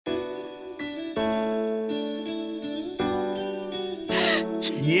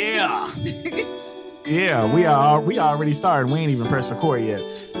Yeah. Yeah, we already started. We ain't even pressed record yet.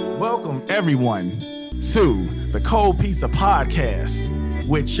 Welcome everyone to the Cold Pizza Podcast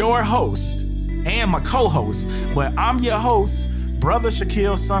with your host and my co-host. But I'm your host, Brother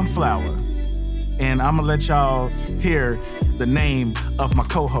Shaquille Sunflower. And I'm gonna let y'all hear the name of my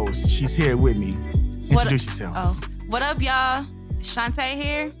co-host. She's here with me. Introduce yourself. Oh, what up, y'all? Shantae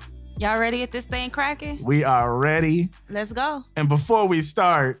here. Y'all ready to get this thing cracking? We are ready. Let's go. And before we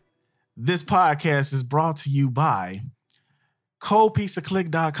start, this podcast is brought to you by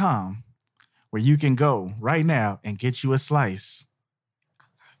coldpizzaclick.com, where you can go right now and get you a slice.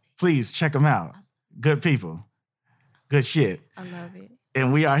 Please check them out. Good people. Good shit. I love it.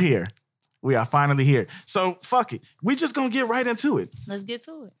 And we are here. We are finally here. So fuck it. We just gonna get right into it. Let's get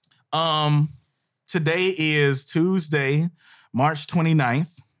to it. Today is Tuesday, March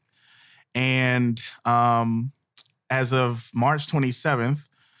 29th. And as of March 27th,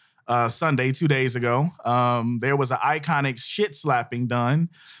 Sunday, 2 days ago, there was an iconic shit slapping done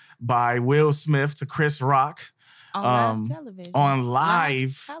by Will Smith to Chris Rock On live television. on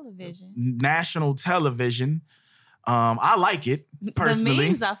live television. national television. I like it personally. The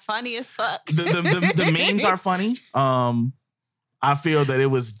memes are funny as fuck. The memes are funny. I feel that it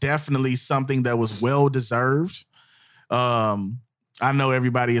was definitely something that was well deserved. I know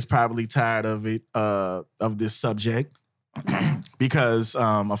everybody is probably tired of it, of this subject, because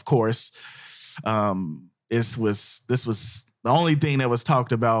of course, this was the only thing that was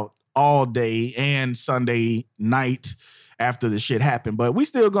talked about all day and Sunday night after the shit happened. But we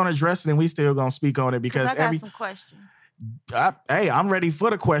still gonna address it and we still gonna speak on it because I got some questions. I'm ready for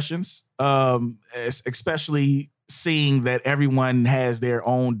the questions, especially seeing that everyone has their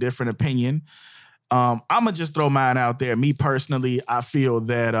own different opinion. I'm gonna just throw mine out there. Me personally, I feel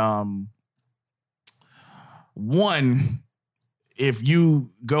that one, if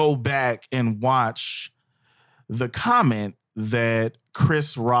you go back and watch the comment that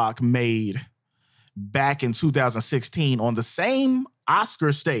Chris Rock made back in 2016 on the same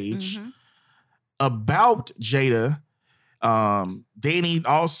Oscar stage about Jada, then he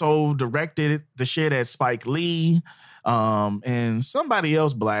also directed the shit at Spike Lee and somebody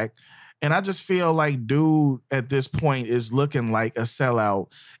else black. And I just feel like dude at this point is looking like a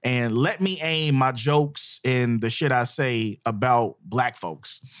sellout. And let me aim my jokes and the shit I say about black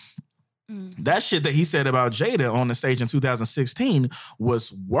folks. That shit that he said about Jada on the stage in 2016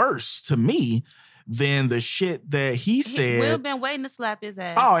 was worse to me than the shit that he said. Will been waiting to slap his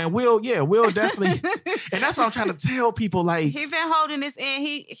ass. Oh, and Will definitely. And that's what I'm trying to tell people. Like, he been holding this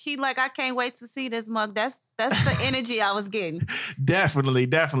in. He like, I can't wait to see this mug. That's the energy I was getting. Definitely.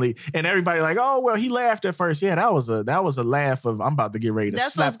 And everybody like, oh well, he laughed at first. Yeah, that was a laugh of I'm about to get ready to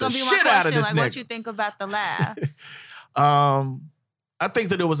slap the shit out of this nigga. What you think about the laugh? I think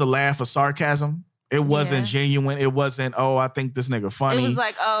that it was a laugh of sarcasm. It wasn't genuine. It wasn't, oh, I think this nigga funny. It was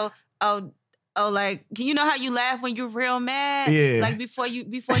like, oh, like, you know how you laugh when you're real mad? Yeah. Like before you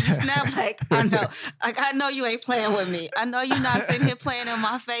snap, like, I know you ain't playing with me. I know you're not sitting here playing in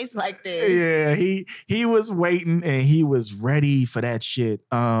my face like this. Yeah, he was waiting and he was ready for that shit.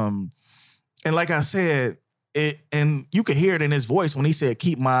 And like I said, and you could hear it in his voice when he said,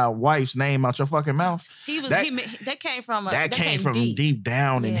 keep my wife's name out your fucking mouth. That came from deep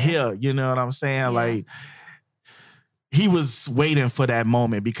down in here. You know what I'm saying? Yeah. Like, he was waiting for that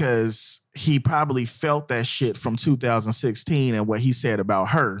moment because he probably felt that shit from 2016 and what he said about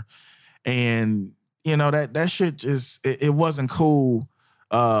her. And, you know, that shit just, it wasn't cool.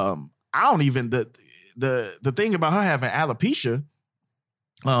 I don't even, the thing about her having alopecia,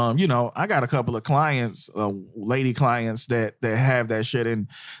 you know, I got a couple of clients, lady clients that have that shit, and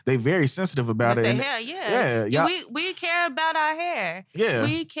they very sensitive about it. Hair, yeah. We care about our hair. Yeah.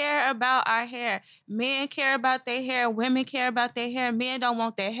 We care about our hair. Men care about their hair. Women care about their hair. Men don't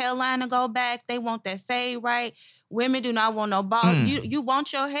want their hairline to go back. They want that fade right. Women do not want no bald. You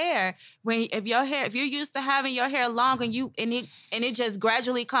want your hair. If you're used to having your hair long and it just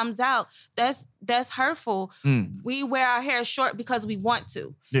gradually comes out, that's hurtful. We wear our hair short because we want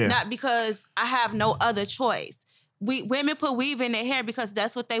to, not because I have no other choice. Women put weave in their hair because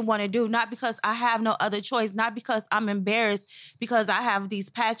that's what they want to do, not because I have no other choice, not because I'm embarrassed because I have these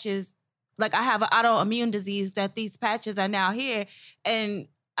patches. Like, I have an autoimmune disease that these patches are now here, and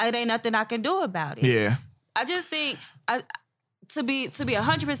it ain't nothing I can do about it. Yeah. I just think, to be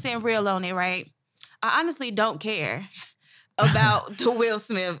 100% real on it, right? I honestly don't care about the Will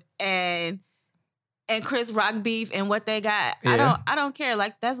Smith and Chris Rock beef and what they got. Yeah. I don't care.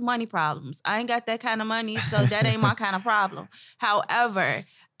 Like, that's money problems. I ain't got that kind of money, so that ain't my kind of problem. However,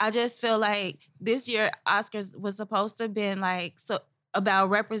 I just feel like this year Oscars was supposed to have been like, so about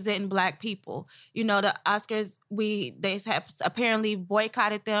representing Black people. You know, the Oscars, they have apparently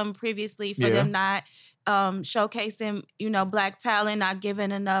boycotted them previously for them not showcasing, you know, Black talent, not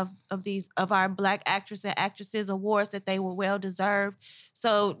giving enough of our Black actors and actresses awards that they were well deserved.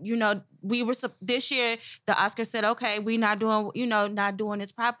 So, you know, this year the Oscars said, okay, we not doing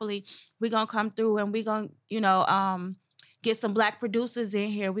this properly. We're gonna come through and we're gonna, you know, get some Black producers in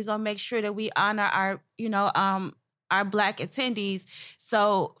here. We're gonna make sure that we honor our Black attendees.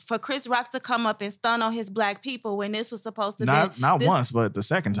 So for Chris Rock to come up and stun on his Black people when this was supposed to not once, but the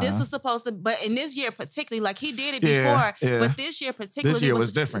second time. This was supposed to, but in this year particularly, like he did it before, but this year particularly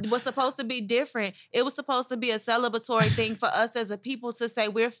was different. Was supposed to be different. It was supposed to be a celebratory thing for us as a people to say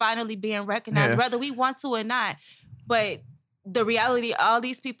we're finally being recognized, whether we want to or not. But the reality, all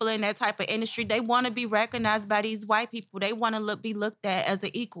these people in that type of industry, they want to be recognized by these white people. They want to be looked at as an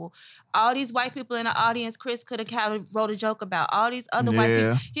equal. All these white people in the audience, Chris could have wrote a joke about. All these other white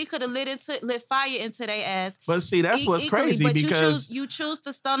people, he could have lit fire into their ass. But see, that's what's crazy, but because you choose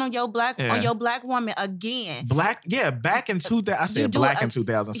to stun on your Black woman again. Back in 2000, I said Black in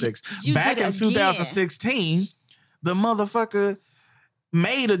 2006. Back in 2016, the motherfucker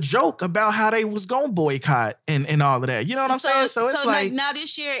made a joke about how they was gonna boycott and all of that. You know what I'm saying? So it's like now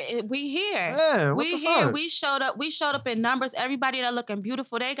this year we here. Yeah, we here. Fuck? We showed up in numbers. Everybody that looking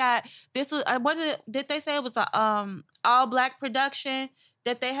beautiful. They got this was did they say it was a all Black production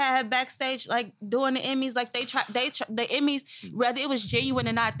that they had backstage, like doing the Emmys, like the Emmys, whether it was genuine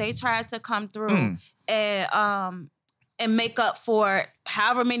or not, they tried to come through and make up for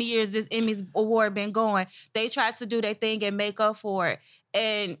however many years this Emmys award been going. They tried to do their thing and make up for it.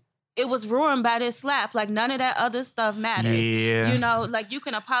 And it was ruined by this slap. Like, none of that other stuff matters. Yeah. You know, like, you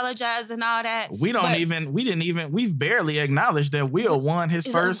can apologize and all that. We've barely acknowledged that Will won his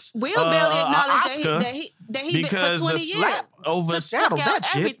first Will barely acknowledged Oscar that he because for 20 the slap overshadowed that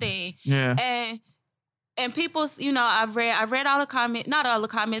shit. Everything. Yeah. And people, you know, I read all the comments, not all the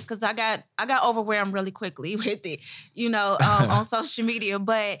comments, because I got overwhelmed really quickly with it, you know, on social media.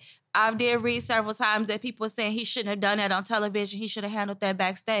 But I did read several times that people were saying he shouldn't have done that on television. He should have handled that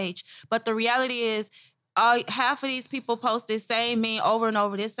backstage. But the reality is, half of these people post this same meme over and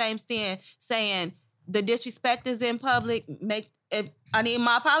over, this same stand, saying the disrespect is in public. I need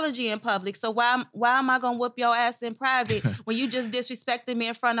my apology in public. So why am I gonna whoop your ass in private when you just disrespected me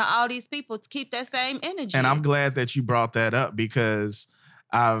in front of all these people? To keep that same energy. And I'm glad that you brought that up, because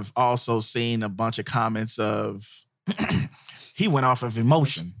I've also seen a bunch of comments of he went off of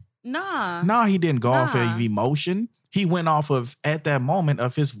emotion. No, he didn't go off of emotion. He went off of, at that moment,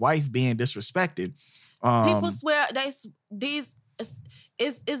 of his wife being disrespected. People swear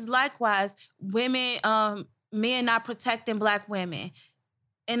it's likewise women. Men not protecting Black women.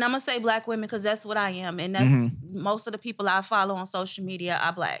 And I'm going to say Black women because that's what I am. And that's most of the people I follow on social media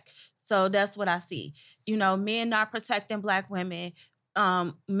are Black. So that's what I see. You know, men not protecting Black women.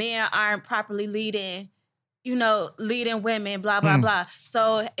 Men aren't properly leading women, blah, blah, blah.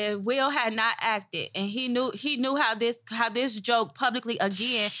 So if Will had not acted and he knew how this joke publicly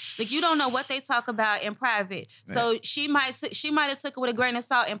again, like, you don't know what they talk about in private. Yeah. So she might have took it with a grain of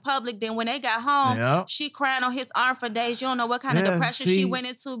salt in public. Then when they got home, she cried on his arm for days. You don't know what kind of depression she went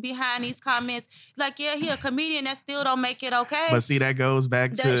into behind these comments. Like, he a comedian, that still don't make it okay. But see, that goes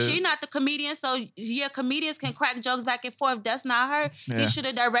back to... She not the comedian, so comedians can crack jokes back and forth. That's not her. Yeah. He should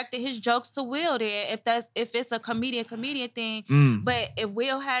have directed his jokes to Will there if it's a comedian thing. But if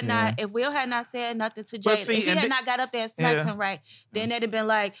Will had not said nothing to Jada, if he had not got up there and smacked him right, then they'd have been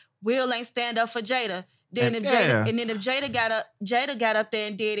like, Will ain't stand up for Jada. Then if Jada got up there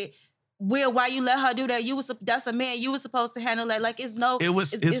and did it, Will, why you let her do that? That's a man. You was supposed to handle that. Like, it's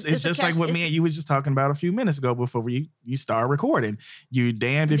just like what me and you was just talking about a few minutes ago before you start recording. You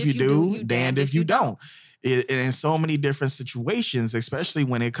damned if you do, damned if you don't. In so many different situations, especially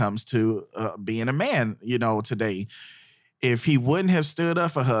when it comes to being a man, you know, today. If he wouldn't have stood up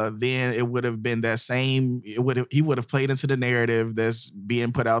for her, then it would have been that same. He would have played into the narrative that's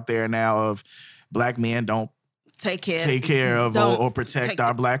being put out there now of Black men don't take care of or protect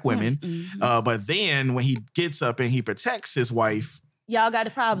our Black women. Mm-hmm. But then when he gets up and he protects his wife, y'all got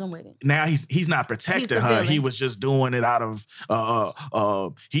a problem with it. Now he's not protecting her. Villain. He was just doing it out of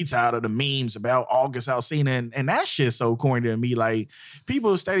he tired of the memes about August Alsina, and that shit's so corny to me. Like,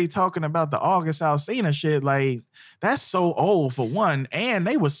 people steady talking about the August Alsina shit. Like, that's so old for one, and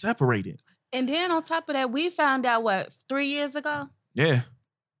they were separated. And then on top of that, we found out 3 years ago? Yeah.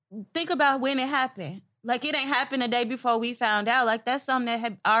 Think about when it happened. Like, it ain't happened the day before we found out. Like, that's something that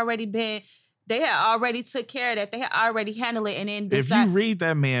had already been they had already took care of that. They had already handled it. And then if you read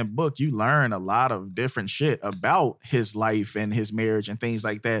that man's book, you learn a lot of different shit about his life and his marriage and things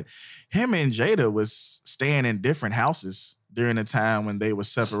like that. Him and Jada was staying in different houses during the time when they were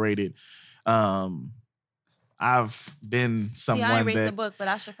separated. I've been someone I didn't read the book, but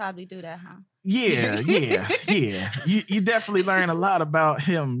I should probably do that, huh? Yeah. You definitely learn a lot about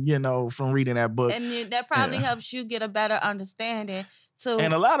him, from reading that book. And that probably helps you get a better understanding.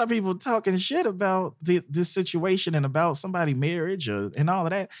 And a lot of people talking shit about this situation and about somebody's marriage and all of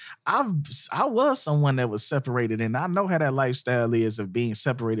that. I was someone that was separated, and I know how that lifestyle is of being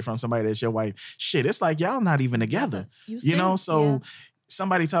separated from somebody that's your wife. Shit, it's like y'all not even together.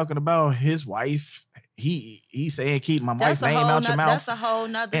 Somebody talking about his wife, he saying keep my wife's name out your mouth. That's a whole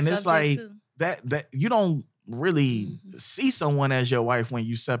nother and it's like too. that you don't really see someone as your wife when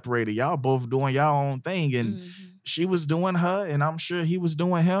you separated. Y'all both doing y'all own thing, and she was doing her, and I'm sure he was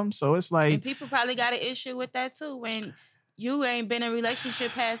doing him. So it's like, and people probably got an issue with that too when you ain't been in a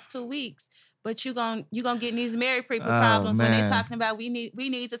relationship past 2 weeks. But you gonna get in these married people problems when they talking about we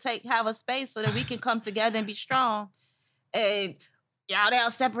need to have a space so that we can come together and be strong. And y'all they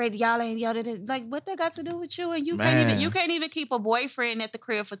all separated, y'all ain't like what that got to do with you? And you can't even keep a boyfriend at the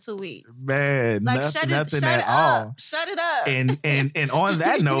crib for 2 weeks. Man, like nothing at all. Shut it up. And on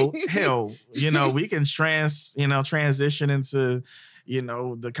that note, hell, we can transition into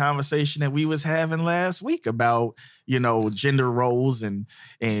the conversation that we was having last week about gender roles and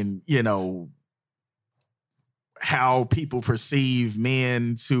how people perceive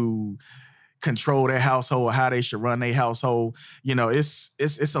men to control their household, how they should run their household.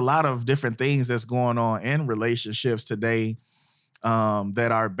 It's a lot of different things that's going on in relationships today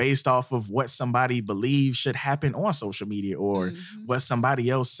that are based off of what somebody believes should happen on social media or what somebody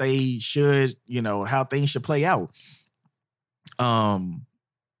else say should, how things should play out.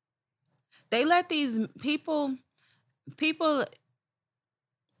 They let these people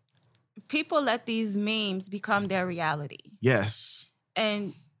let these memes become their reality. Yes.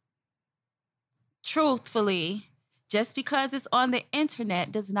 And truthfully, just because it's on the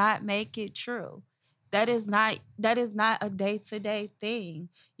internet does not make it true. That is not a day-to-day thing.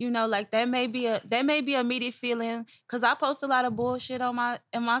 Like that may be a immediate feeling because I post a lot of bullshit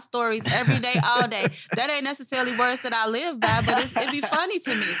in my stories every day, all day. That ain't necessarily words that I live by, but it'd be funny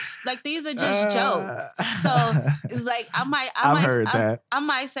to me. Like these are just jokes. So it's like I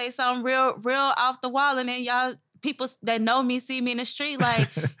might say something real off the wall, and then y'all people that know me see me in the street like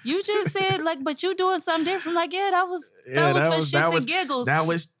you just said like, but you doing something different. Like that was for shits and giggles. That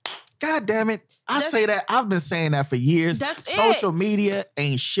was. God damn it. Say that. I've been saying that for years. That's Social media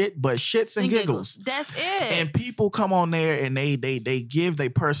ain't shit but shits and giggles. That's it. And people come on there and they give their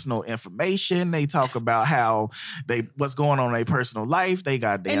personal information. They talk about how what's going on in their personal life. They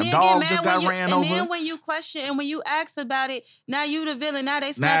got damn dog just got ran over. And then when you question and when you ask about it, now you the villain. Now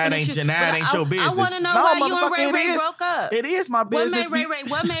they snapping at you. Now it ain't your business. I want to know why you and Ray Ray broke up. It is my business.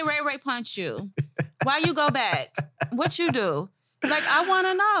 What made Ray Ray punch you? Why you go back? What you do? Like, I want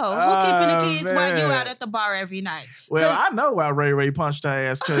to know. Who keeping the kids while you out at the bar every night? Well, I know why Ray Ray punched her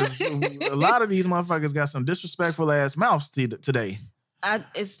ass because a lot of these motherfuckers got some disrespectful ass mouths today.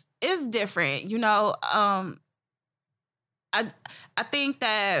 It's different. I think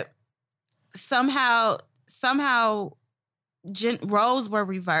that somehow roles were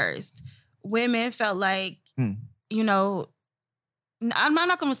reversed. Women felt like, I'm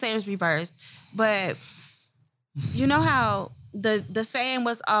not going to say it was reversed, but you know how the saying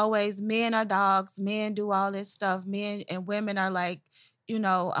was always men are dogs, men do all this stuff, men and women are like,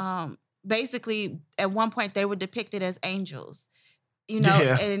 basically at one point they were depicted as angels,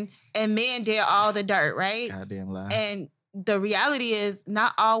 and men did all the dirt, right? Goddamn lie. And the reality is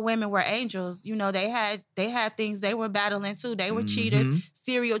not all women were angels. They had things they were battling too. They were cheaters,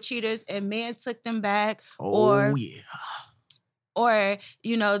 serial cheaters, and men took them back. Or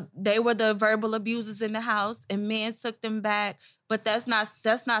they were the verbal abusers in the house and men took them back, but that's not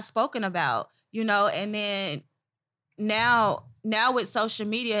spoken about, and then now with social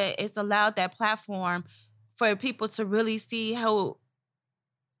media, it's allowed that platform for people to really see how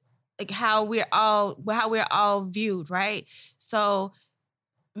we're all viewed, right? So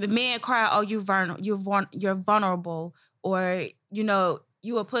the men cry, oh, you're vulnerable, or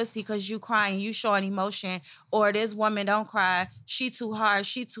you a pussy because you crying, you showing emotion, or this woman don't cry, she too hard,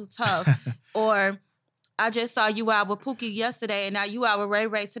 she too tough, or I just saw you out with Pookie yesterday and now you out with Ray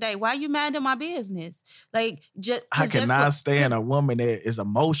Ray today. Why you mad at my business? Like, I cannot stand a woman that is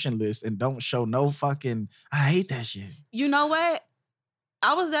emotionless and don't show no fucking. I hate that shit. You know what?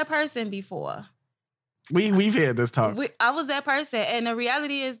 I was that person before. We've had this talk. I was that person, and the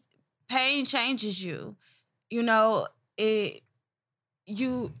reality is, pain changes you. You know, when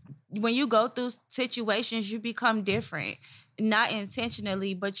you go through situations, you become different. Not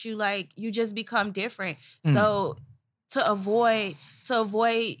intentionally, but you just become different. So to avoid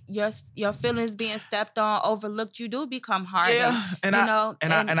your feelings being stepped on, overlooked, you do become harder. Yeah, and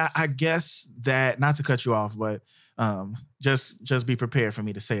I guess that, not to cut you off, but just be prepared for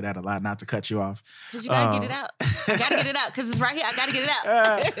me to say that a lot, not to cut you off. Because you gotta get it out. I gotta get it out because it's right here. I gotta get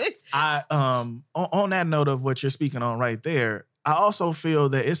it out. On that note of what you're speaking on right there, I also feel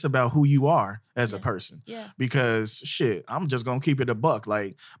that it's about who you are as a person. Yeah. Because shit, I'm just gonna keep it a buck.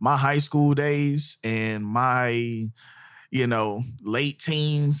 Like my high school days and my, late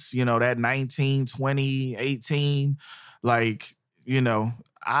teens, that 19, 20, 18, like,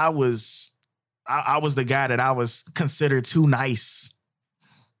 I was the guy that I was considered too nice.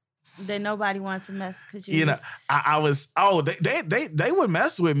 That nobody wanted to mess because I was. They would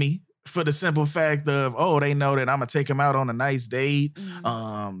mess with me for the simple fact of they know that I'm gonna take him out on a nice date.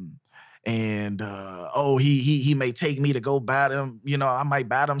 He may take me to go buy them. I might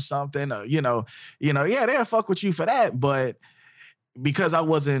buy them something. They'll fuck with you for that. But because I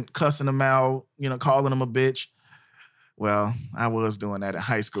wasn't cussing them out, calling them a bitch. Well, I was doing that in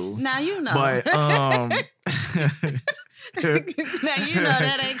high school. Now you know. But now you know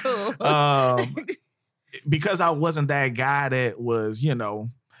that ain't cool. Because I wasn't that guy that was,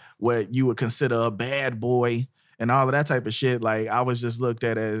 what you would consider a bad boy and all of that type of shit. Like I was just looked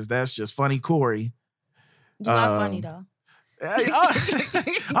at as that's just funny Corey. You are funny though.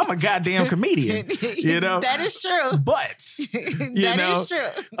 I'm a goddamn comedian, That is true. But is true.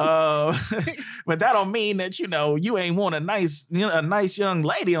 But that don't mean that you ain't want a nice young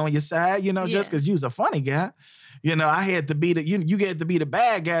lady on your side, just because you's a funny guy. I had to be you get to be the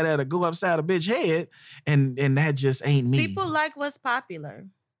bad guy that'll go upside a bitch head, and that just ain't me. People like what's popular.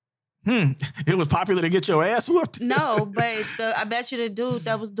 It was popular to get your ass whooped. No, but I bet you the dude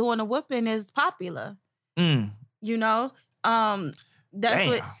that was doing the whooping is popular.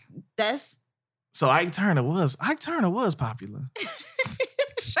 That's so Ike Turner was popular.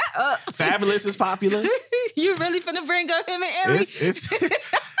 Shut up. Fabulous is popular. You really finna bring up him and Emily?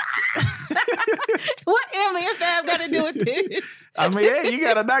 What Emily and Fab got to do with this? I mean, hey, you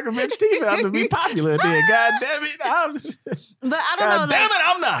gotta knock a bitch teeth out to be popular then. God damn it. But I don't know. God damn it,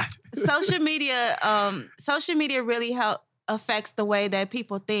 I'm not. Social media really affects the way that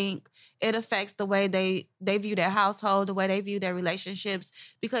people think. It affects the way they view their household, the way they view their relationships.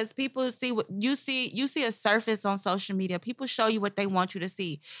 Because people see what you see a surface on social media. People show you what they want you to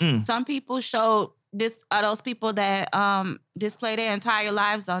see. Some people show those people that display their entire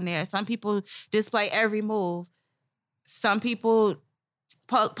lives on there. Some people display every move. Some people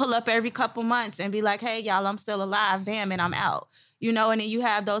pull up every couple months and be like, hey, y'all, I'm still alive. Bam, and I'm out. And then you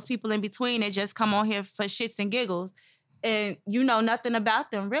have those people in between that just come on here for shits and giggles. And you know nothing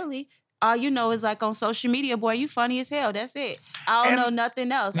about them, really. All you know is like on social media, boy, you funny as hell. That's it. I don't know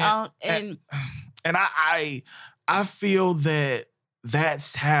nothing else. And I feel that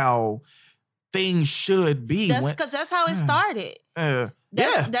that's how things should be. Because that's how it started.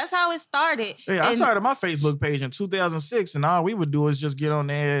 That's how it started. Yeah, I started my Facebook page in 2006, and all we would do is just get on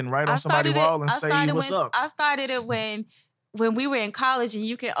there and write on somebody's wall and say, what's up? I started it when we were in college, and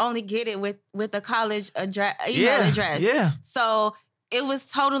you could only get it with a college email address. Yeah. So it was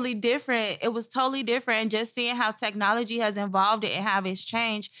totally different. It was totally different. And just seeing how technology has evolved it and how it's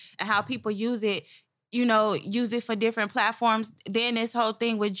changed and how people use it, use it for different platforms. Then this whole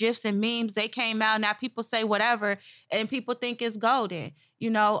thing with GIFs and memes, they came out. Now people say whatever and people think it's golden.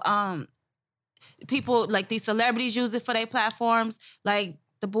 People like these celebrities use it for their platforms. Like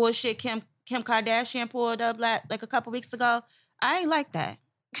the bullshit Kim Kardashian pulled up like a couple weeks ago. I ain't like that.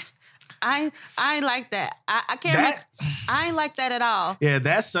 I ain't like that. I ain't like that at all. Yeah,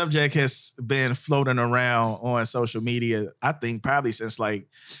 that subject has been floating around on social media, I think probably since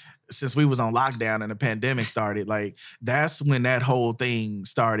we was on lockdown and the pandemic started. Like that's when that whole thing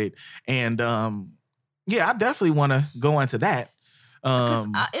started. And I definitely want to go into that.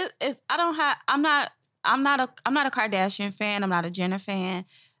 I'm not a Kardashian fan. I'm not a Jenner fan.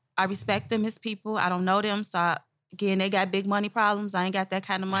 I respect them as people. I don't know them, so again, they got big money problems. I ain't got that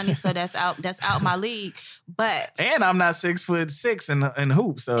kind of money, so that's out my league. And I'm not 6'6" in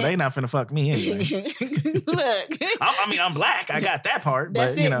hoops, so they not finna fuck me anyway. Look, I'm black. I got that part,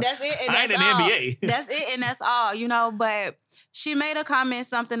 that's but That's it. And I ain't in the NBA. That's it, and that's all. But she made a comment,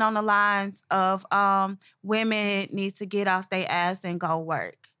 something on the lines of women need to get off their ass and go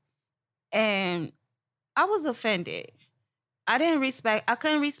work, and I was offended. I couldn't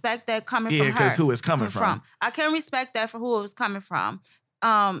respect that coming from her. Yeah, because who it's coming from. I couldn't respect that for who it was coming from.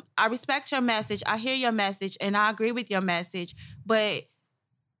 I respect your message. I hear your message, and I agree with your message. But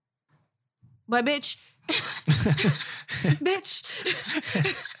bitch, bitch,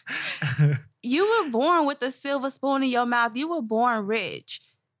 you were born with a silver spoon in your mouth. You were born rich.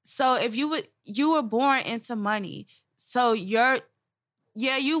 So if you were born into money. So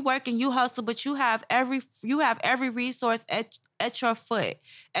you work and you hustle, but you have every resource at your foot,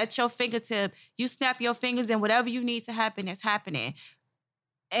 at your fingertip. You snap your fingers and whatever you need to happen is happening.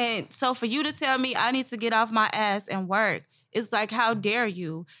 And so for you to tell me I need to get off my ass and work, it's like, how dare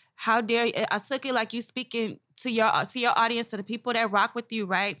you? How dare you? I took it like you speaking to your audience, to the people that rock with you,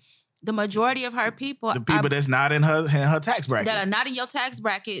 right? The majority of her people. The people that's not in her tax bracket. That are not in your tax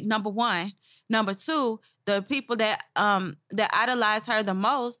bracket, number one. Number two, the people that idolize her the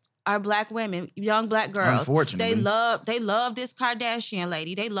most are Black women, young Black girls. Unfortunately. They love this Kardashian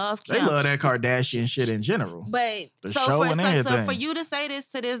lady. They love Kim. They love that Kardashian shit in general. But the so show and everything. So for you to say this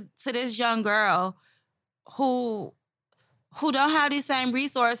to this young girl who don't have these same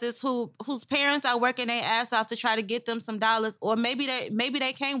resources, whose parents are working their ass off to try to get them some dollars, or maybe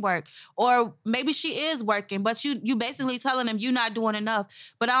they can't work, or maybe she is working, but you basically telling them you're not doing enough.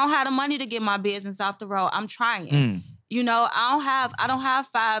 But I don't have the money to get my business off the road. I'm trying. You know, I don't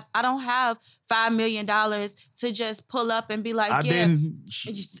have $5 million to just pull up and be like,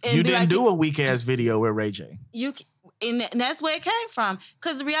 you didn't do a weak ass video with Ray J. And that's where it came from.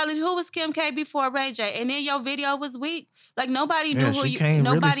 Because the reality, who was Kim K before Ray J? And then your video was weak. Like nobody knew who you.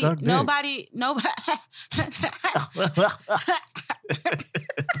 Nobody.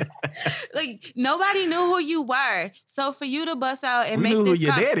 Like nobody knew who you were. So for you to bust out and make knew this, who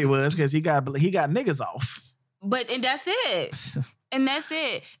your daddy was because he got niggas off. And that's it. And that's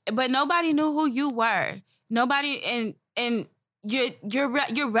it. But nobody knew who you were. Nobody and.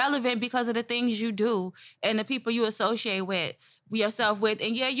 You're relevant because of the things you do and the people you associate with yourself with.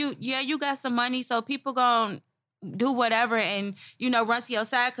 And you got some money, so people gonna do whatever and run to your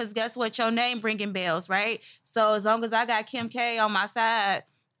side, because guess what? Your name bringing bells, right? So as long as I got Kim K on my side,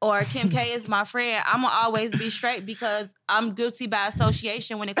 or Kim K is my friend, I'm gonna always be straight because I'm guilty by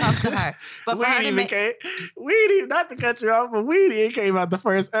association when it comes to her. But for her to not to cut you off, but Weedy came out the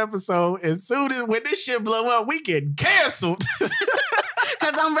first episode. As soon as when this shit blow up, we get canceled.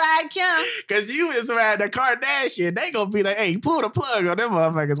 Because I'm riding Kim. Because you is riding the Kardashian. They gonna be like, hey, pull the plug on them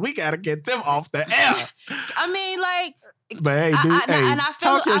motherfuckers. We gotta get them off the air. I mean, like. But hey, dude, and I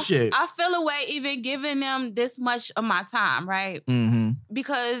feel, talk your shit. I feel a way even giving them this much of my time, right? Mm-hmm.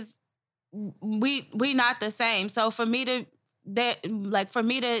 Because we not the same. So for me to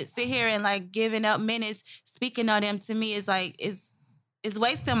sit here and like giving up minutes speaking on them, to me is like is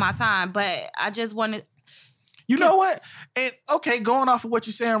wasting my time. But I just want to. You know what? And okay, going off of what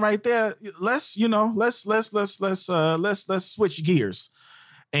you're saying right there, let's switch gears.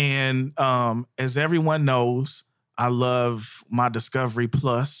 And as everyone knows, I love my Discovery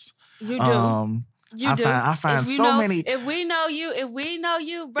Plus. You do. I find so many. If we know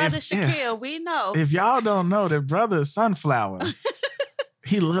you, Brother Shaquille, we know. If y'all don't know that Brother Sunflower,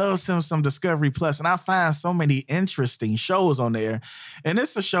 he loves him some Discovery Plus, and I find so many interesting shows on there. And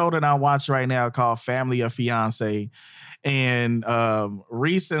it's a show that I watch right now called Family of Fiance. And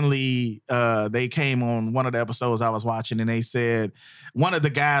recently, they came on one of the episodes I was watching, and they said one of the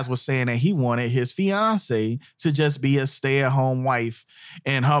guys was saying that he wanted his fiance to just be a stay-at-home wife,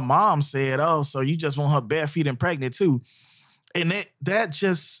 and her mom said, "Oh, so you just want her bare feet and pregnant too?" And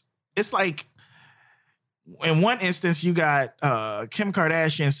it's like. In one instance, you got Kim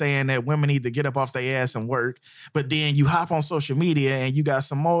Kardashian saying that women need to get up off their ass and work. But then you hop on social media and you got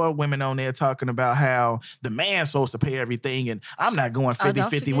some more women on there talking about how the man's supposed to pay everything. And I'm not going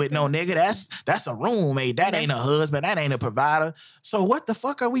 50-50 with no nigga. That's a roommate. That ain't a husband. That ain't a provider. So what the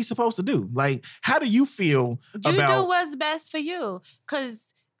fuck are we supposed to do? Like, how do you feel about... You do what's best for you. Because...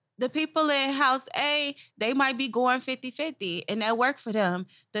 the people in House A, they might be going 50-50, and that work for them.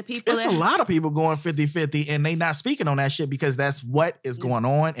 It's a lot of people going 50-50, and they not speaking on that shit because that's what is going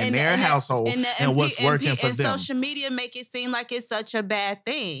on in their household and what's working for them. And social media make it seem like it's such a bad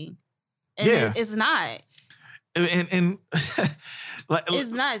thing. And it's not. And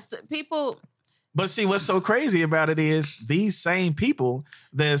it's not. People... But see, what's so crazy about it is these same people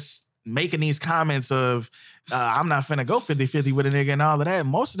that's making these comments of, I'm not finna go 50-50 with a nigga and all of that.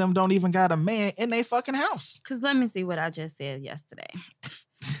 Most of them don't even got a man in their fucking house. Because let me see what I just said yesterday.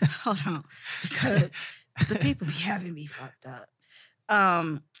 Hold on. Because the people be having me fucked up.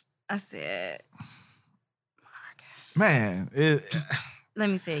 I said, man, let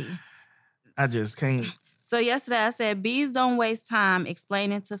me see. I just can't. So yesterday I said, bees don't waste time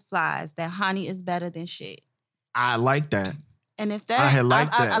explaining to flies that honey is better than shit. I like that. And if that, I had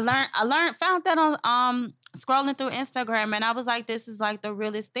liked that. Found that on scrolling through Instagram, and I was like, this is like the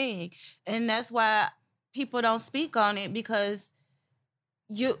realest thing, and that's why people don't speak on it, because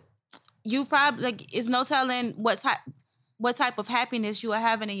you probably, like, it's no telling what type of happiness you are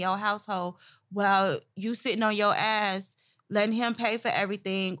having in your household while you sitting on your ass letting him pay for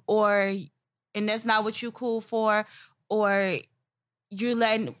everything, and that's not what you cool for, or you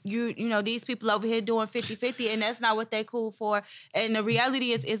letting these people over here doing 50-50 and that's not what they cool for. And the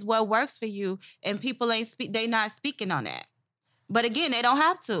reality is what works for you, and people they not speaking on that. But again, they don't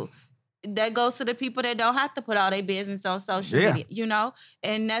have to. That goes to the people that don't have to put all their business on social media,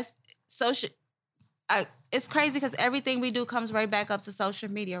 and that's social. It's crazy because everything we do comes right back up to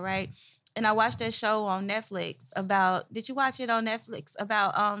social media, right? And I watched that show on Netflix about. Did you watch it on Netflix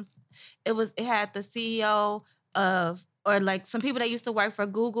about? It had the CEO of, or like some people that used to work for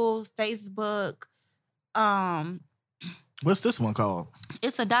Google, Facebook. What's this one called?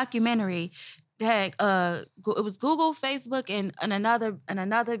 It's a documentary that it was Google, Facebook, and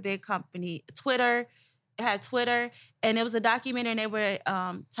another big company, Twitter. It had Twitter, and it was a documentary, and they were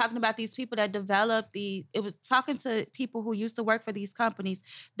talking about these people that developed it was talking to people who used to work for these companies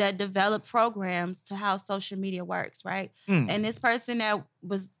that develop programs to how social media works, right? And this person that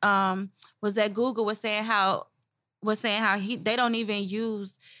was at Google was saying how he doesn't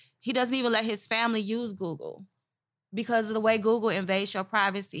even let his family use Google because of the way Google invades your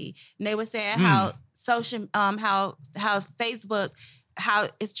privacy. And they were saying how social, how Facebook, how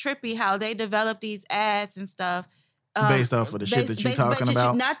it's trippy how they develop these ads and stuff. Based off of the shit that you're talking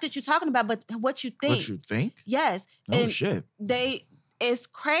about? Not that you're talking about, but what you think. What you think? Yes. Oh, shit. It's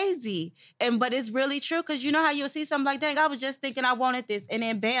crazy. But it's really true, because you know how you'll see something like, dang, I was just thinking I wanted this, and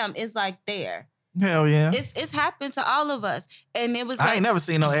then bam, it's like there. Hell yeah. It's happened to all of us. And it was I ain't never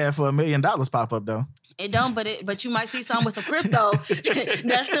seen no ad for $1 million pop up though. It don't, but you might see something with some crypto.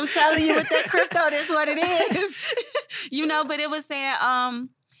 That's them telling you with that crypto, that's what it is. But it was saying,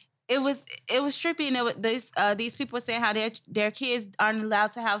 it was trippy, and these people were saying how their kids aren't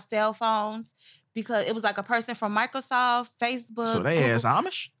allowed to have cell phones because it was like a person from Microsoft, Facebook. So they as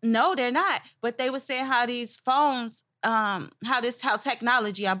Amish? No, they're not. But they were saying how these phones, how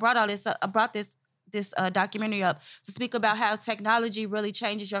technology. I brought this documentary up to speak about how technology really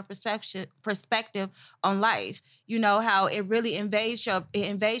changes your perspective on life. How it really invades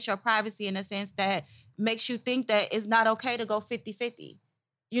your privacy in a sense that makes you think that it's not okay to go 50-50.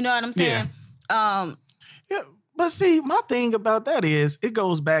 You know what I'm saying? Yeah. But see, my thing about that is it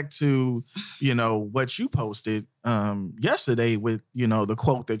goes back to, what you posted yesterday with, the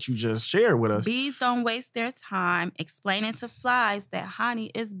quote that you just shared with us. Bees don't waste their time explaining to flies that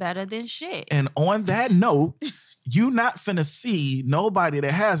honey is better than shit. And on that note, you not finna see nobody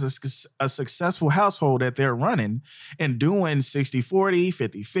that has a successful household that they're running and doing 60-40,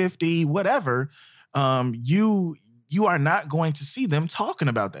 50-50, whatever. You are not going to see them talking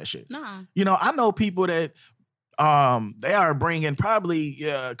about that shit. No. I know people that they are bringing probably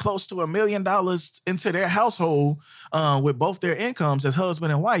close to $1 million into their household with both their incomes as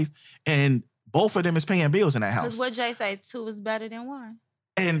husband and wife, and both of them is paying bills in that house. Because what Jay say, 2 is better than 1.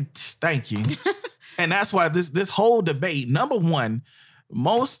 And thank you. And that's why this whole debate, number one,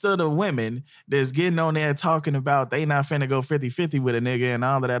 most of the women that's getting on there talking about they not finna go 50-50 with a nigga and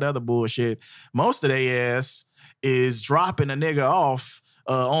all of that other bullshit, most of their ass is dropping a nigga off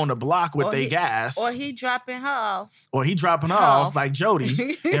on the block with their gas. Or he dropping her off. Or he dropping her off like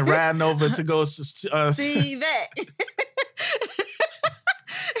Jody and riding over to go see that.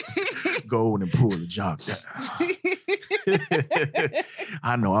 Go and pull the jock down.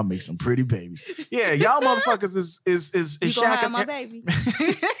 I know I make some pretty babies. Yeah, y'all motherfuckers is you gonna have my baby.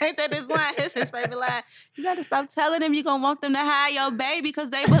 Ain't that his line? That's his favorite line. You gotta stop telling them you gonna want them to hire your baby because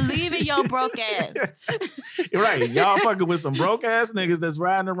they believe in your broke ass. Right. Y'all fucking with some broke ass niggas that's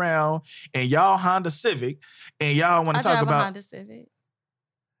riding around and y'all Honda Civic and y'all want to talk about Honda Civic.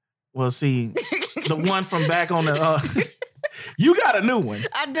 Well, see, the one from back on the you got a new one.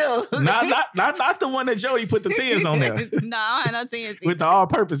 I do. Not the one that Jody put the tins on there. No, I don't have no tins. With the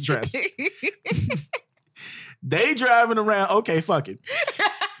all-purpose dress. They driving around. Okay, fuck it.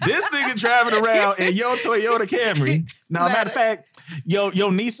 This nigga driving around in your Toyota Camry. Now, matter of fact, your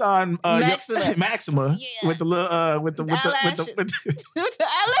Nissan Maxima yeah. with the little with the eyelashes on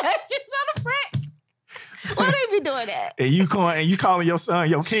the front. Why they be doing that? And you calling your son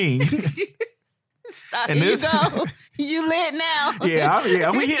your king. Stop. And here you go. You lit now.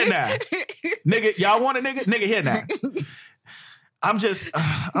 Yeah, we here now. Nigga, y'all want a nigga? Nigga here now. I'm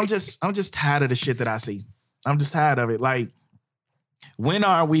just tired of the shit that I see. I'm just tired of it. Like, when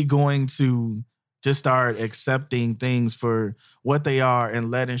are we going to Just start accepting things for what they are and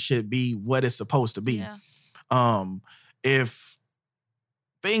letting shit be what it's supposed to be. Yeah. If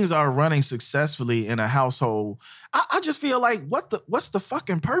things are running successfully in a household, I just feel like what's the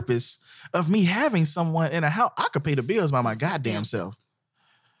fucking purpose of me having someone in a house? I could pay the bills by my goddamn self.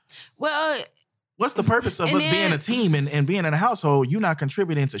 Well, what's the purpose of us being a team and being in a household? You're not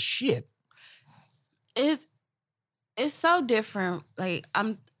contributing to shit. It's so different. Like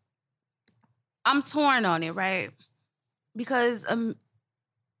I'm torn on it, right? Because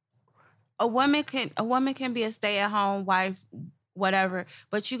a woman can be a stay-at-home wife, whatever,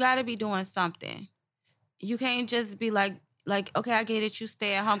 but you got to be doing something. You can't just be like, okay, I get it, you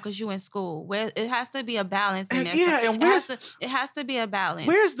stay at home because you in school. Where it has to be a balance in there. Yeah, and it has to be a balance.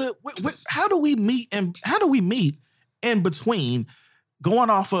 Where's how do we meet in between?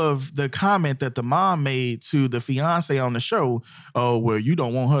 Going off of the comment that the mom made to the fiance on the show, oh, well, you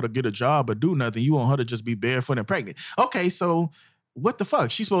don't want her to get a job or do nothing. You want her to just be barefoot and pregnant. Okay, so what the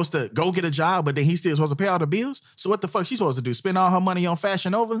fuck? She's supposed to go get a job, but then he's still supposed to pay all the bills? So what the fuck she's supposed to do? Spend all her money on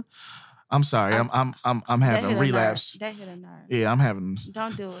Fashion Nova? I'm sorry, I'm having relapse. That hit a nerve. Yeah, I'm having.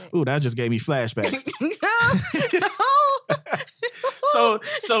 Don't do it. Ooh, that just gave me flashbacks. So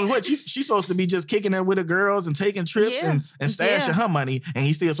what? She's supposed to be just kicking it with the girls and taking trips and stashing her money, and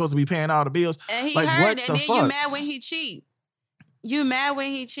he's still supposed to be paying all the bills. And he heard, and then you mad when he cheat. You mad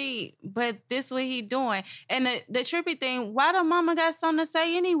when he cheat, but this what he doing. And the trippy thing, why the mama got something to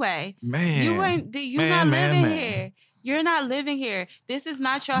say anyway? Man, you're not living here. You're not living here. This is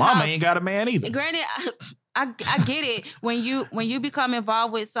not your house. Mama ain't got a man either. Granted, I get it. When you become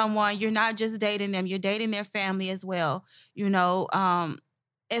involved with someone, you're not just dating them. You're dating their family as well. You know,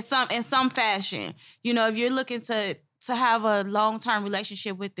 in some fashion. You know, if you're looking to have a long-term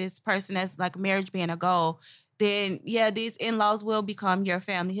relationship with this person, as like marriage being a goal, then yeah, these in-laws will become your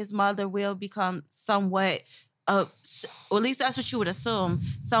family. His mother will become somewhat or at least that's what you would assume,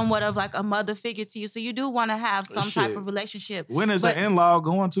 somewhat of like a mother figure to you. So you do want to have some type of relationship. When is an in-law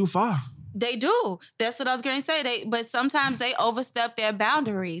going too far? They do. That's what I was going to say. But sometimes they overstep their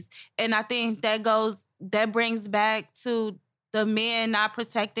boundaries. And I think that brings back to the men not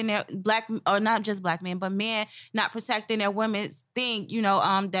protecting their or not just black men, but men not protecting their women's thing, you know,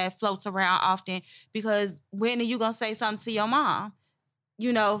 that floats around often. Because when are you going to say something to your mom,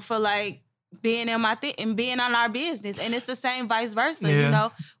 you know, for like, being in my thing and being on our business, and it's the same vice versa, you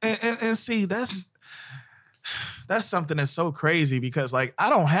know. And see, that's something that's so crazy because like I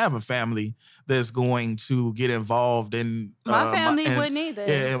don't have a family that's going to get involved in my family wouldn't either.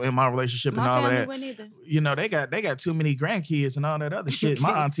 Yeah, in my relationship and all of that. My family wouldn't either. You know, they got too many grandkids and all that other shit.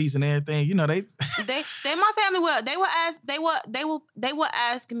 My aunties and everything, you know, they my family will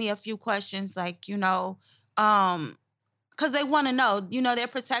ask me a few questions like, you know, because they want to know, you know, they're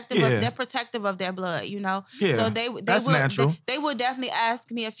protective of their blood, you know. Yeah, so that's natural. They would definitely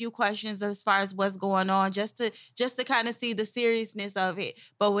ask me a few questions as far as what's going on, just to kind of see the seriousness of it.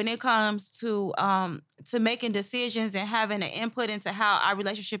 But when it comes to making decisions and having an input into how our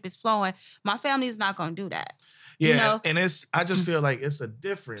relationship is flowing, my family is not going to do that. Yeah, you know? And I just feel like it's a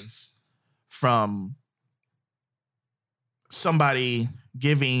difference from somebody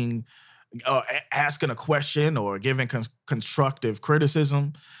giving. Asking a question or giving constructive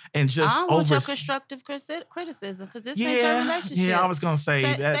criticism and just I don't want your constructive criticism because this ain't your relationship. Yeah, I was gonna say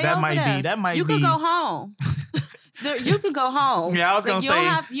that might be. You could go home. You can go home. Yeah, I was gonna say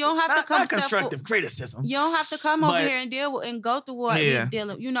you don't have to come not constructive criticism. You don't have to come over here and deal with and go through what we're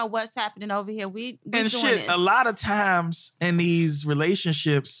dealing. You know what's happening over here. We and doing shit. this. A lot of times in these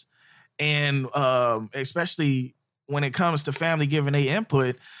relationships, and especially when it comes to family giving their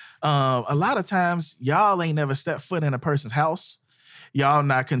input. A lot of times, y'all ain't never stepped foot in a person's house. Y'all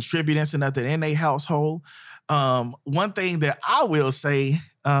not contributing to nothing in their household. One thing that I will say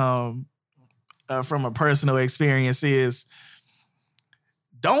from a personal experience is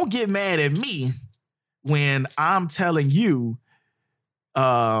don't get mad at me when I'm telling you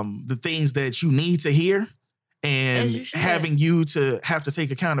the things that you need to hear. And having you to have to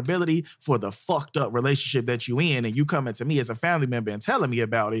take accountability for the fucked up relationship that you in, and you coming to me as a family member and telling me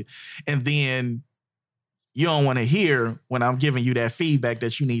about it, and then you don't want to hear when I'm giving you that feedback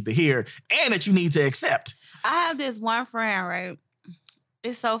that you need to hear and that you need to accept. I have this one friend, right?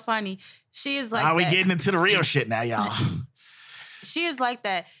 It's so funny. She is like, we getting into the real shit now, y'all. She is like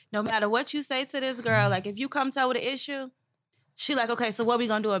that. No matter what you say to this girl, like if you come tell her the issue, she like, okay, so what we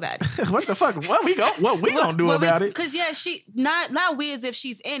gonna do about it? What the fuck? What we gonna do about it? Because she not we as if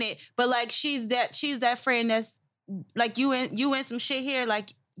she's in it, but like she's that friend that's like you in some shit here,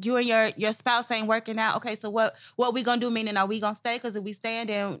 like you and your spouse ain't working out. Okay, so what we gonna do? Meaning, are we gonna stay? Because if we stay,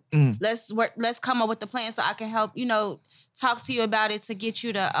 then let's work. Let's come up with the plan so I can help. Talk to you about it to get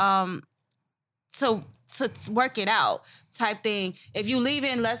you to work it out type thing. If you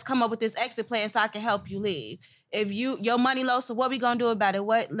leaving, let's come up with this exit plan so I can help you leave. If your money low, so what we gonna do about it?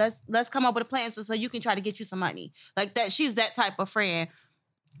 Let's come up with a plan so you can try to get you some money. Like that. She's that type of friend.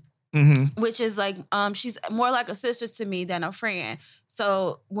 Which is like, she's more like a sister to me than a friend.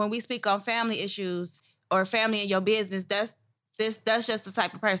 So when we speak on family issues or family in your business, that's just the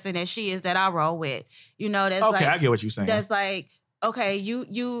type of person that she is that I roll with. That's okay. I get what you're saying. That's like, okay,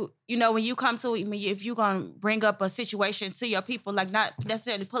 you when you come to me, if you're gonna bring up a situation to your people, like not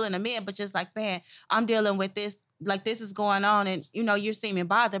necessarily pulling them in, but just like, man, I'm dealing with this, like this is going on, and you're seeming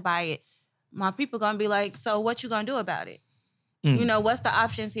bothered by it. My people gonna be like, so what you gonna do about it? What's the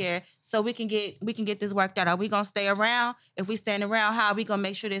options here so we can get this worked out? Are we gonna stay around? If we stand around, how are we gonna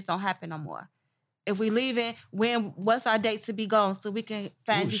make sure this don't happen no more? If we leaving, what's our date to be gone so we can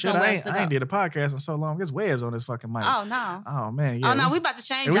find you somewhere else to go? I ain't did a podcast in so long. There's webs on this fucking mic. Oh no. Oh man. Yeah. Oh no, we about to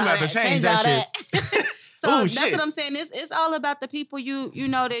change. We about to change that shit. So that's what I'm saying. It's all about the people you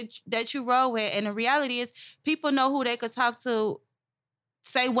know that you roll with, and the reality is people know who they could talk to,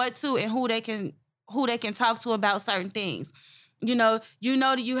 say what to, and who they can talk to about certain things. That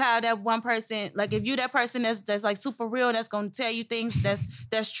you have that one person, like if you that person that's like super real, that's gonna tell you things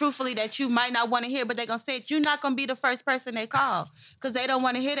that's truthfully that you might not want to hear, but they're gonna say it. You're not gonna be the first person they call because they don't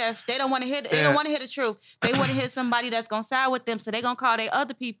want to hear that. They don't want to hear. They don't want to hear the truth. They want to hear somebody that's gonna side with them. So they're gonna call their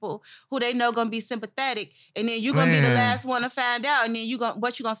other people who they know gonna be sympathetic, and then you're gonna be the last one to find out. And then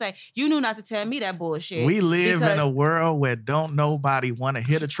what you gonna say? You knew not to tell me that bullshit. We live in a world where don't nobody want to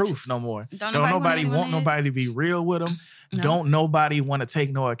hear the truth no more. Don't nobody want nobody to be real with them. No. Don't nobody want to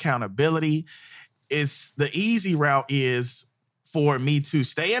take no accountability. It's the easy route is for me to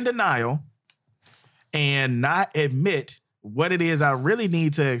stay in denial and not admit what it is I really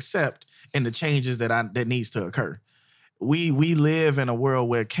need to accept and the changes that needs to occur. We live in a world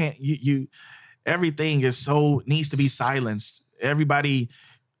where everything needs to be silenced. Everybody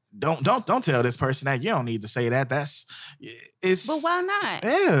don't tell this person that. You don't need to say that. But why not?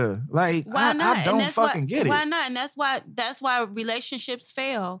 Yeah, like why not? I don't fucking get it. Why not? And that's why relationships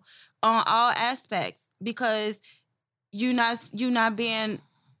fail on all aspects, because you're not being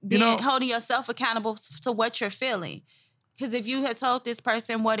holding yourself accountable to what you're feeling. Because if you had told this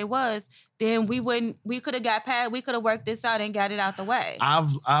person what it was, then we could have got past, we could have worked this out and got it out the way.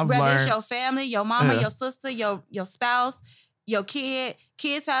 I've whether learned, it's your family, your mama, your sister, your spouse, your kids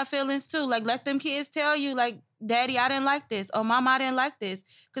have feelings too. Like, let them kids tell you, like, Daddy, I didn't like this, or Mama, I didn't like this.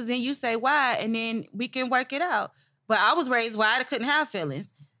 Because then you say why, and then we can work it out. But I was raised where I couldn't have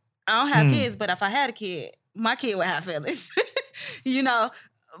feelings. I don't have kids, but if I had a kid, my kid would have feelings.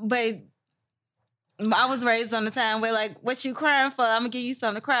 But I was raised on the time where, like, what you crying for? I'm gonna give you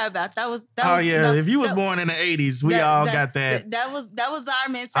something to cry about. If you was born in the 80s, we all got that. That was our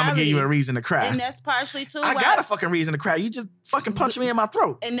mentality. I'm gonna give you a reason to cry. And that's partially too I got a fucking reason to cry. You just fucking punch me in my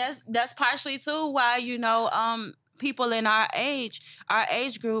throat. And that's partially too why, people in our age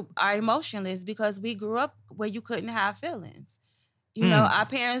group are emotionless, because we grew up where you couldn't have feelings. Our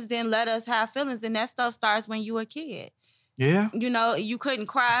parents didn't let us have feelings, and that stuff starts when you were a kid. Yeah. You couldn't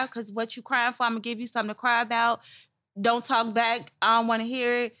cry because what you crying for, I'm going to give you something to cry about. Don't talk back. I don't want to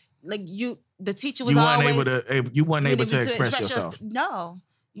hear it. Like, the teacher was always... You weren't able to express yourself. No.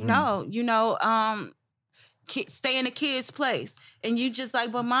 Stay in the kid's place. And you just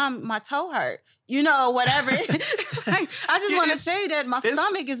like, but Mom, my toe hurt. Whatever. I just want to say that my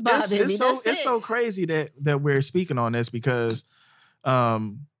stomach is bothering me. It's so crazy that we're speaking on this because...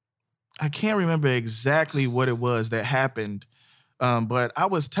 I can't remember exactly what it was that happened, but I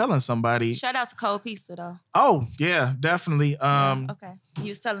was telling somebody. Shout out to Cold Pizza, though. Oh, yeah, definitely. Okay. You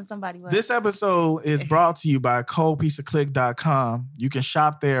was telling somebody what? This episode is brought to you by coldpizzaclick.com. You can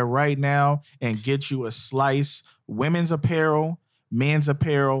shop there right now and get you a slice, women's apparel, men's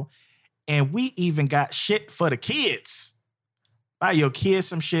apparel, and we even got shit for the kids. Buy your kids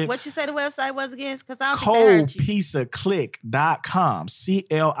some shit. What you say the website was again? Because I don't think they heard you. Coldpizzaclick.com.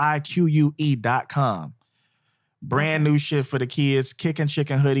 CLIQUE.com. Brand new shit for the kids. Kickin'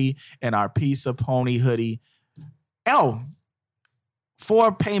 Chicken hoodie and our Pizza Pony hoodie.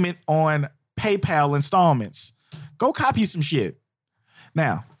 For payment on PayPal installments. Go copy some shit.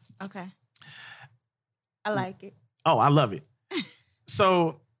 Now. Okay. I like it. Oh, I love it.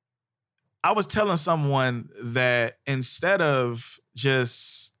 So... I was telling someone that instead of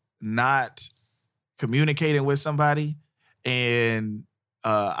just not communicating with somebody and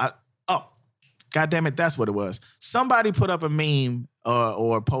God damn it, that's what it was. Somebody put up a meme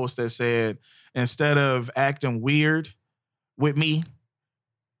or a post that said, instead of acting weird with me,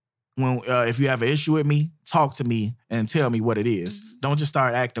 when if you have an issue with me, talk to me and tell me what it is. Mm-hmm. Don't just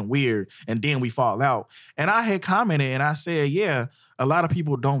start acting weird and then we fall out. And I had commented and I said, yeah, a lot of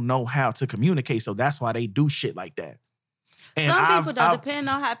people don't know how to communicate, so that's why they do shit like that. And some people don't, depending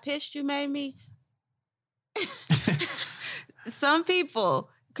on how pissed you made me. Some people,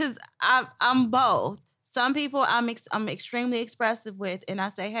 because I'm both. Some people I'm extremely expressive with, and I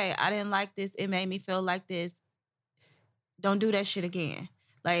say, hey, I didn't like this. It made me feel like this. Don't do that shit again.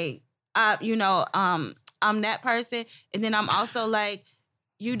 Like, I'm that person. And then I'm also like,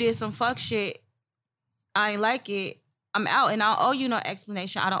 you did some fuck shit. I ain't like it. I'm out, and I don't owe you no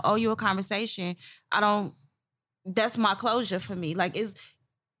explanation. I don't owe you a conversation. That's my closure for me. Like,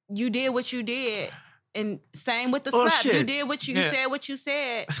 you did what you did. And same with the slap. Shit. You did what you said what you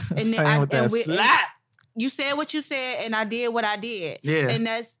said. And then slap. You said what you said, and I did what I did. Yeah. And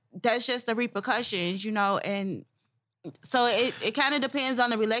that's just the repercussions, and so it kind of depends on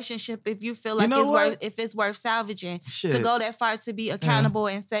the relationship if you feel like it's worth salvaging. Shit. To go that far to be accountable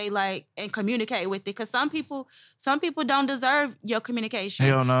and say and communicate with it. Because some people don't deserve your communication.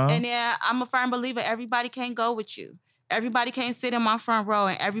 Hell no. And yeah, I'm a firm believer everybody can't go with you. Everybody can't sit in my front row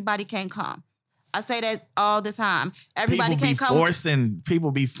and everybody can't come. I say that all the time. Everybody can't come.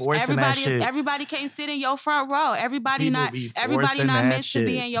 People be forcing that shit. Everybody can't sit in your front row. Everybody not meant to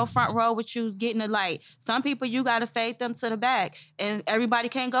be in your front row with you getting the light. Some people you gotta fade them to the back, and everybody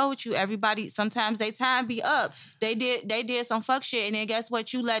can't go with you. Everybody sometimes they time be up. They did some fuck shit, and then guess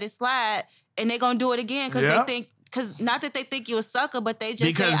what? You let it slide, and they gonna do it again because they think. Because not that they think you a sucker, but they just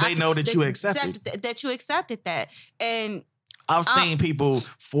because they know that you accepted that you accepted that. And I've seen people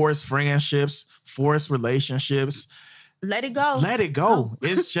force friendships, force relationships. Let it go. Let it go.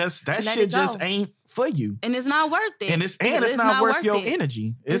 It's just that shit just ain't for you, and it's not worth it. And it's not worth your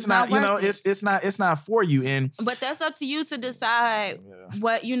energy. It's not it's not for you. And but that's up to you to decide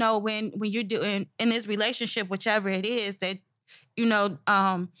what when you're doing in this relationship, whichever it is that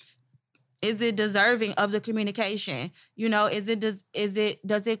is it deserving of the communication? Does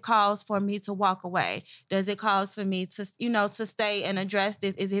it cause for me to walk away? Does it cause for me to, to stay and address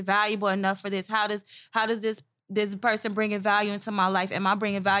this? Is it valuable enough for this? How does this person bringing value into my life? Am I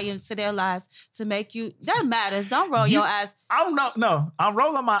bringing value into their lives to make you? That matters. Don't roll your eyes. I'm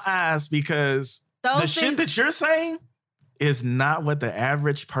rolling my eyes because shit that you're saying is not what the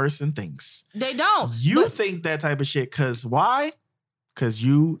average person thinks. They don't. You think that type of shit because why? Because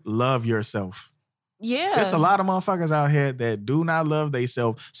you love yourself. Yeah. There's a lot of motherfuckers out here that do not love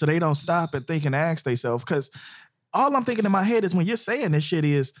themselves, so they don't stop and think and ask themselves. Because all I'm thinking in my head is when you're saying this shit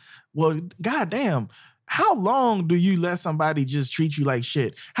is, well, goddamn, how long do you let somebody just treat you like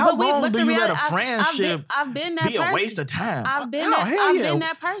shit? How long do you let a friendship be a waste of time? I've been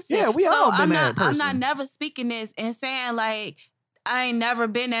that person. Yeah, we all been that person. I'm not never speaking this and saying like, I ain't never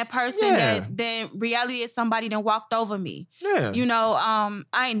been that person that then reality is somebody that walked over me. Yeah.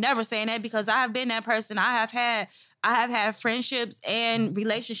 I ain't never saying that because I have been that person. I have had friendships and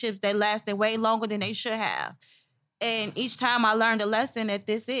relationships that lasted way longer than they should have. And each time I learned a lesson that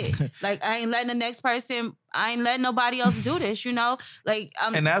this is. Like, I ain't letting nobody else do this, Like,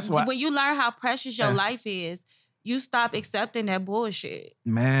 and that's why when you learn how precious your life is, you stop accepting that bullshit.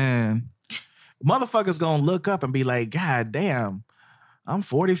 Man. Motherfuckers gonna look up and be like, God damn, I'm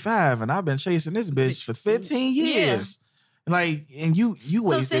 45 and I've been chasing this bitch for 15 years. Yeah. Like, and you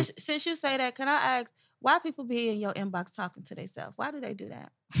wasted. So since you say that, can I ask, why people be in your inbox talking to themselves? Why do they do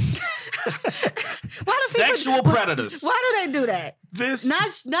that? Sexual predators. Why do they do that?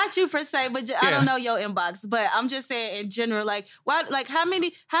 Not you per se, but I don't know your inbox. But I'm just saying in general, like why? Like how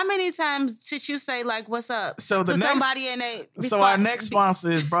many times should you say like what's up to somebody and they? So our next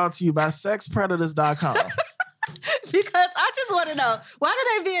sponsor is brought to you by SexPredators.com. Because I just want to know, why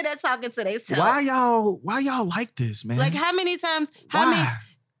do they be in there talking to themselves? Why y'all like this, man? Like how many times?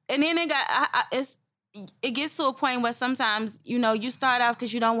 And then it gets to a point where sometimes, you start out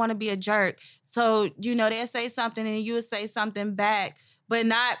because you don't want to be a jerk. So, they'll say something and you will say something back, but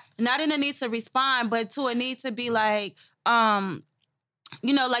not in a need to respond, but to a need to be like, like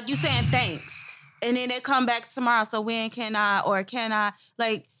you saying thanks. And then they come back tomorrow. So when can I,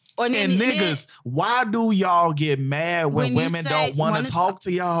 like, or then, and niggas, why do y'all get mad when women don't want to talk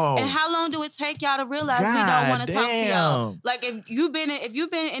to y'all? And how long do it take y'all to realize we don't want to talk to y'all? Like if you've been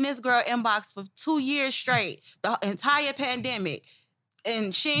in this girl inbox for 2 years straight, the entire pandemic,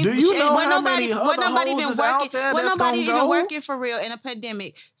 and nobody even working for real in a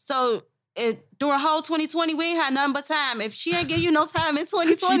pandemic. So during whole 2020, we ain't had nothing but time. If she ain't give you no time in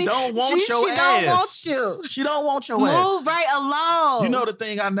 2020, she don't want your she ass. don't want you. She don't want your ass. Move right along. You know the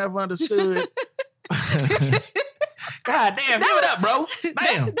thing I never understood? God damn, give it up, bro.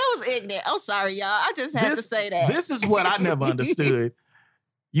 Damn. That was ignorant. I'm sorry, y'all. I just had to say that. This is what I never understood.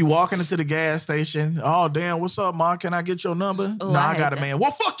 You walking into the gas station. Oh, damn, what's up, Ma? Can I get your number? Ooh, I got a man.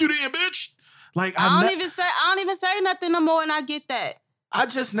 Well, fuck you then, bitch. Like I don't even say nothing no more, and I get that. I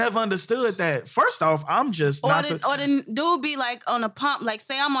just never understood that. First off, I'm just or not the dude be like on a pump, like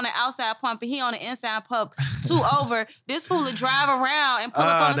say I'm on the outside pump and he on the inside pump, two over. This fool will drive around and pull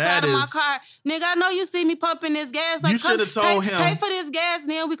up on the side of my car. Nigga, I know you see me pumping this gas. Like, you should have told him. Pay for this gas,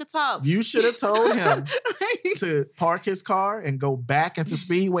 then we could talk. You should have told him to park his car and go back into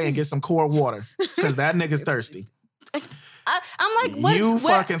Speedway and get some cold water because that nigga's thirsty. I'm like, what? You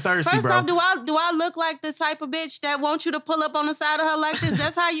fucking thirsty, first bro. First off, do I look like the type of bitch that wants you to pull up on the side of her like this?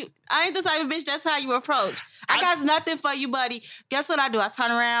 That's how you. I ain't the type of bitch. That's how you approach. I got nothing for you, buddy. Guess what I do? I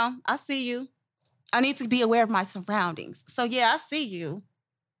turn around. I see you. I need to be aware of my surroundings. So yeah, I see you.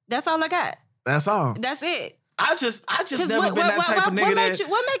 That's all I got. That's all. That's it. I just never been that type of nigga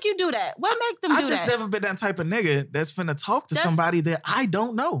what make you do that? What make them do that? I just never been that type of nigga that's finna talk to somebody that I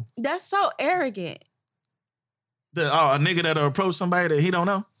don't know. That's so arrogant. A nigga that'll approach somebody that he don't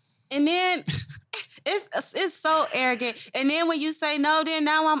know. And then it's so arrogant. And then when you say no, then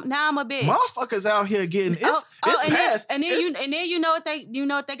now I'm a bitch. Motherfuckers out here getting it's past. Then you know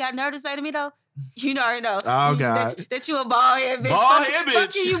what they got nerve to say to me though? You already know. Oh God. That you a bald head bitch. Bald head bitch.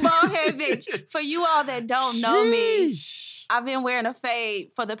 Fuck you bald head bitch. For you all that don't know me, I've been wearing a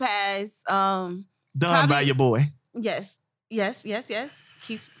fade for the past done by your boy. Yes.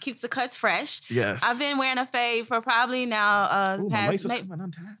 Keeps the cuts fresh. Yes. I've been wearing a fade for probably now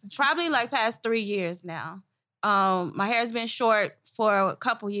probably like past 3 years now. My hair's been short for a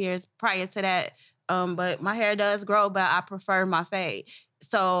couple years prior to that. But my hair does grow, but I prefer my fade.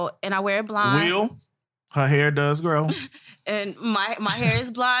 So, and I wear it blonde. Her hair does grow. And my hair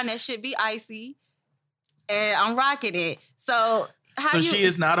is blonde. That should be icy. And I'm rocking it. So she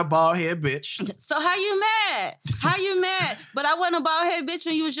is not a bald head bitch. So how you mad? But I wasn't a bald head bitch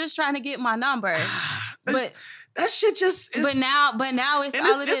when you was just trying to get my number. But that shit just is. But now it's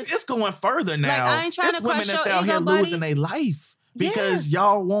all it is. It's going further now. Like, I ain't trying to crush women that's your out ego, here buddy. losing their life because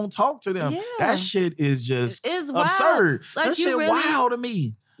y'all won't talk to them. Yeah. That shit is just it's absurd. Like, that shit wild to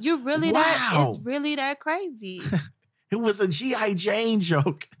me. You really it's really that crazy. It was a G.I. Jane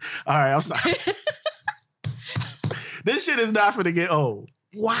joke. All right, I'm sorry. This shit is not finna get old.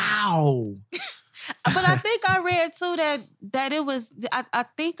 Wow. But I think I read too that it was I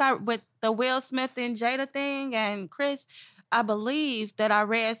think with the Will Smith and Jada thing and Chris, I believe that I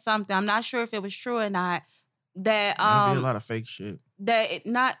read something. I'm not sure if it was true or not. That There'd be a lot of fake shit. That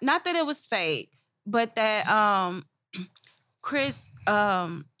not that it was fake, but that Chris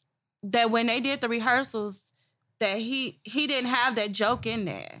that when they did the rehearsals that he didn't have that joke in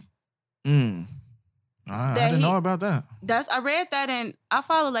there. I didn't know about that. I read that and I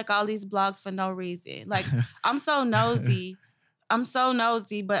follow like all these blogs for no reason. Like I'm so nosy.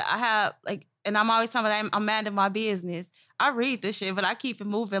 But I have like, and I'm always talking about I'm mad at my business. I read this shit, but I keep it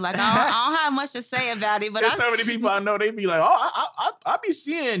moving. Like I don't have much to say about it. But there's so many people I know, they be like, I be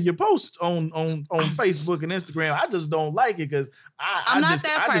seeing your posts on Facebook and Instagram. I just don't like it because I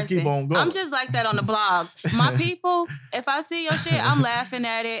just keep on going. I'm just like that on the blogs. My people, if I see your shit, I'm laughing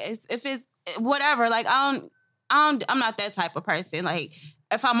at it. If it's whatever, like I'm not that type of person. Like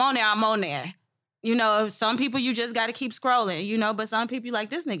if I'm on there, I'm on there. You know, some people you just got to keep scrolling, you know, but some people like,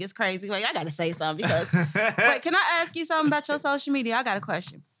 this nigga's crazy. Like, I got to say something because... Wait, can I ask you something about your social media? I got a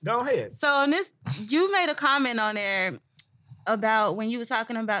question. Go ahead. So you made a comment on there about when you were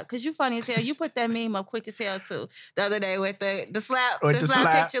talking about, because you funny as hell, you put that meme up quick as hell too the other day with the slap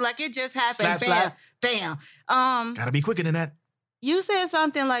picture. Like it just happened. Bam. Gotta be quicker than that. You said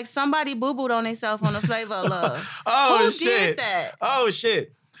something like somebody boo-booed on themselves on the Flavor of Love. Who did that? Oh,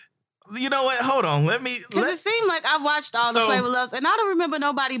 shit. You know what? Hold on. Because it seemed like I watched all the Flavor Loves, and I don't remember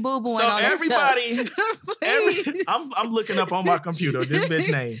nobody boo-booing on everybody. I'm looking up on my computer this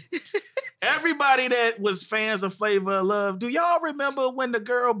bitch name. Everybody that was fans of Flavor of Love, do y'all remember when the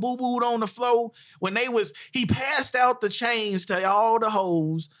girl boo-booed on the floor? When he passed out the chains to all the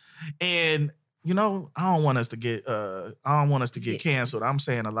hoes, and you know, I don't want us to get canceled. I'm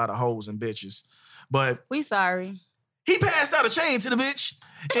saying a lot of hoes and bitches, but we sorry. He passed out a chain to the bitch,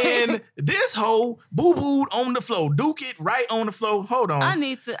 and this hoe boo-booed on the floor. Duke it right on the floor. Hold on. I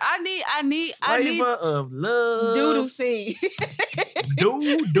need Flavor of Love. Doodle scene.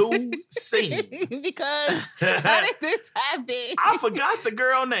 Doodle scene. Because how did this happen? I forgot the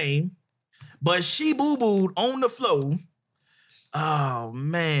girl name. But she boo-booed on the floor. Oh,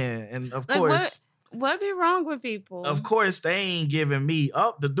 man. And of course... What be wrong with people? Of course, they ain't giving me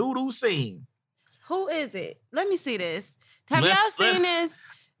up the doo-doo scene. Who is it? Let me see this. Have y'all seen this?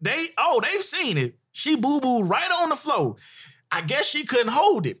 They've seen it. She boo-booed right on the floor. I guess she couldn't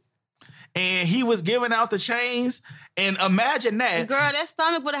hold it. And he was giving out the chains. And imagine that. Girl, that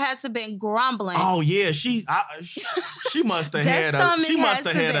stomach would have had to been grumbling. Oh, yeah. She must have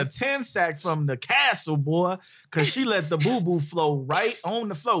had a 10 sack from the castle, boy. Because she let the boo-boo flow right on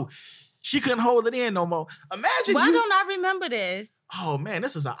the floor. She couldn't hold it in no more. Imagine Why don't I remember this? Oh, man,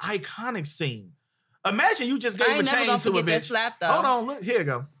 this is an iconic scene. Imagine you just gave a chain to a bitch. Slap, hold on, look, here you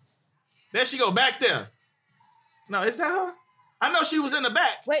go. There she go, back there. No, is that her? I know she was in the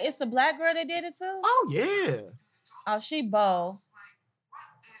back. Wait, it's the black girl that did it too? Oh, yeah. Oh, she bold.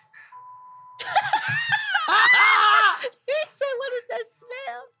 He said, what is that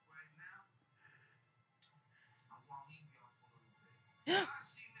smell?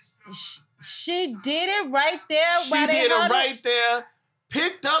 She did it right there. She did it right there.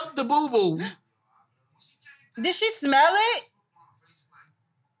 Picked up the boo-boo. Did she smell it?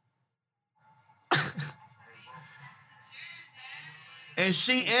 And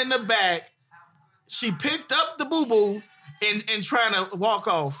she in the back. She picked up the boo-boo and trying to walk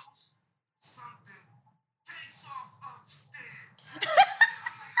off.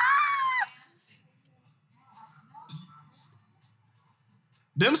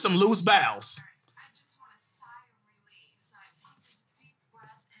 Them some loose bowels.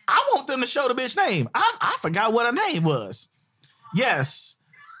 I want them to show the bitch name. I forgot what her name was. Yes.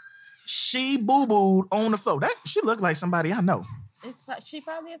 She boo-booed on the floor. That she looked like somebody I know. She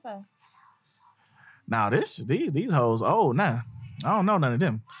probably is her. Now these hoes old now. I don't know none of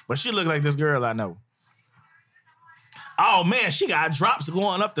them. But she looked like this girl I know. Oh man, she got drops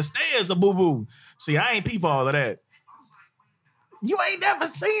going up the stairs of boo-boo. See, I ain't peep all of that. You ain't never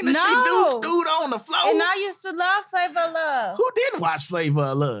seen the she dude on the floor. And I used to love Flavor of Love. Who didn't watch Flavor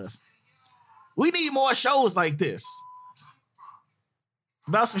of Love? We need more shows like this.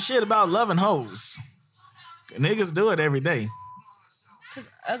 About some shit about loving hoes. Niggas do it every day. Cause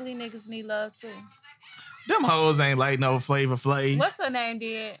ugly niggas need love too. Them hoes ain't like no Flavor Flav. What's her name,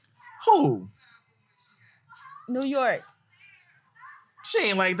 did? Who? New York. She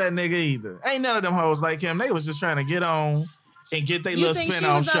ain't like that nigga either. Ain't none of them hoes like him. They was just trying to get on and get their little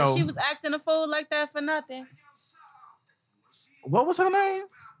spin-off show. She was acting a fool like that for nothing. What was her name?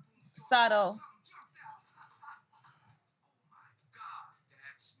 Sato.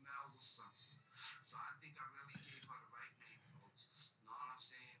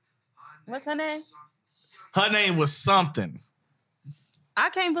 What's her name? Her name was something. I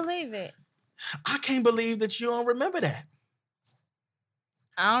can't believe it. I can't believe that you don't remember that.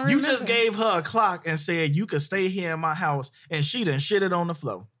 I don't remember. You just gave her a clock and said you could stay here in my house, and she done shit it on the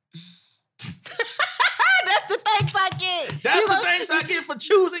floor. That's the thanks I get. That's the thanks I get for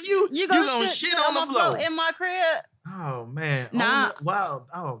choosing you. You gonna shit on the floor in my crib. Oh man! Nah. Wow!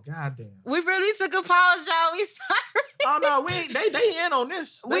 Oh goddamn! We really took a pause, y'all. We sorry. Oh no, we ain't. They in on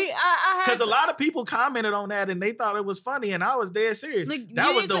this. Because a lot of people commented on that and they thought it was funny, and I was dead serious. Look,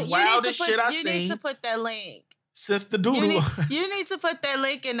 that was the wildest shit I seen. You need to put that link. Since the doodle. You need to put that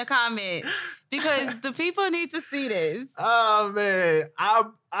link in the comments because the people need to see this. Oh man,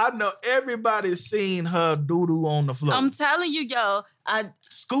 I know everybody's seen her doodle on the floor. I'm telling you, yo, I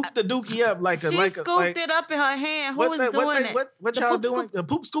scooped the dookie up like she scooped it up in her hand. Who was doing it? What y'all doing? The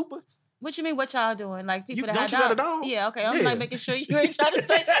poop scooper? What you mean? What y'all doing? Like people that don't have you got a dog? Yeah, okay. I'm like making sure you ain't trying to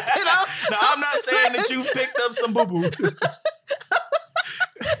say that. No, I'm not saying that you picked up some boo boo.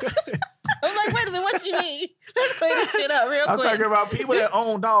 I'm like, wait a minute, what you mean? Let's clear this shit up real quick. I'm talking about people that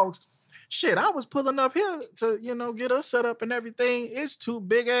own dogs. Shit, I was pulling up here to, get us set up and everything. It's two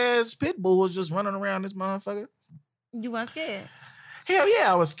big ass pit bulls just running around this motherfucker. You weren't scared? Hell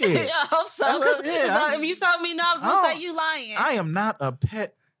yeah, I was scared. Yeah, I hope so. If you told me no, I was gonna say you lying. I am not a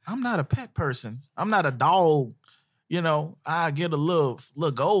pet. I'm not a pet person. I'm not a dog. I get a little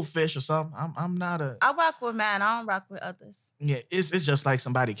goldfish or something. I'm not a. I rock with mine. I don't rock with others. Yeah, it's just like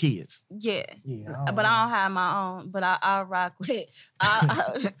somebody's kids. Yeah. But I don't have my own. But I'll rock with it.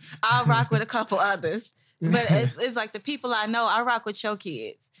 I'll rock with a couple others. But it's like the people I know. I rock with your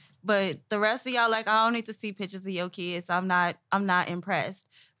kids. But the rest of y'all, like, I don't need to see pictures of your kids. I'm not impressed.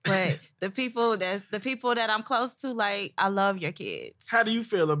 But the people that I'm close to, like, I love your kids. How do you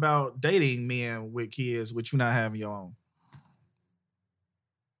feel about dating men with kids, with you not having your own?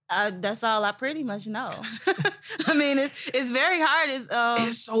 That's all I pretty much know. I mean, it's very hard.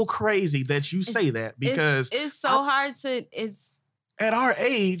 It's so crazy that you say that because it's so hard to. It's at our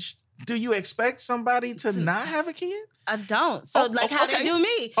age, do you expect somebody to not have a kid? I don't. So how they do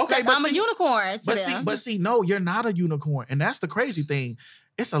me? Okay, like, I'm a unicorn to them. But see, no, you're not a unicorn, and that's the crazy thing.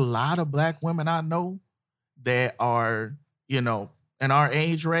 It's a lot of black women I know that are, in our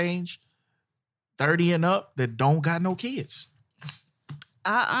age range, 30 and up, that don't got no kids.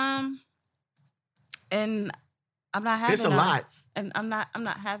 And I'm not having. It's a lot, and I'm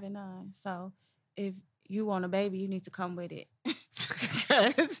not having none. So if you want a baby, you need to come with it.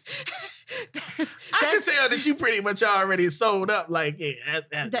 I can tell that you pretty much already sold up. Like, yeah,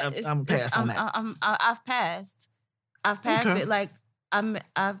 I'm past on that. I've passed. I've passed it. Like I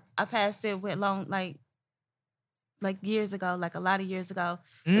passed it with long, like years ago, like a lot of years ago.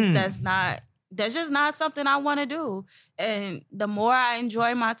 That's just not something I want to do. And the more I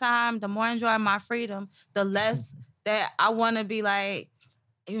enjoy my time, the more I enjoy my freedom, the less that I want to be like,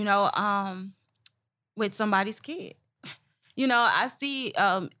 with somebody's kid. I see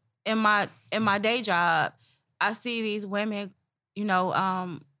in my day job, I see these women,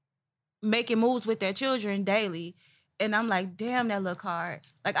 making moves with their children daily. And I'm like, damn, that look hard.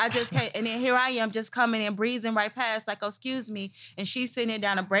 Like, I just can't. And then here I am just coming and breezing right past, like, oh, excuse me. And she's sitting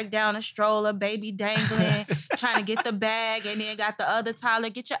down to break down a stroller, baby dangling, trying to get the bag, and then got the other toddler.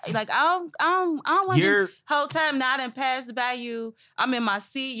 I don't want to whole time now I done passed by you. I'm in my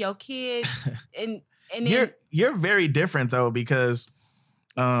seat, your kid. And then, you're very different, though, because,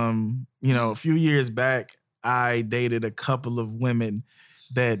 a few years back, I dated a couple of women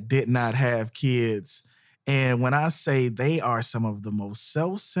that did not have kids. And when I say they are some of the most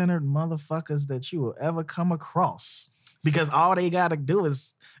self-centered motherfuckers that you will ever come across, because all they gotta do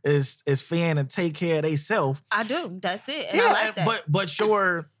is fan and take care of themselves. I do. That's it. And I like that. But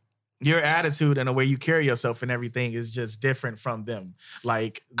your attitude and the way you carry yourself and everything is just different from them.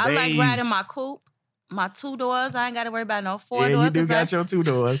 Like, I like riding my coupe, my 2 doors. I ain't gotta worry about no 4 doors. Yeah, you do got your 2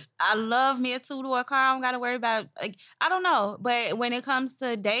 doors. I love me a 2-door car. I don't gotta worry about, like, I don't know. But when it comes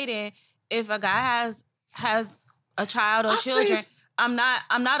to dating, if a guy has a child or children, I'm not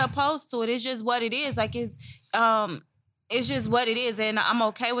opposed to it. It's just what it is. Like, it's just what it is, and I'm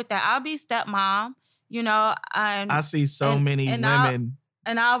okay with that. I'll be stepmom, I see so many women,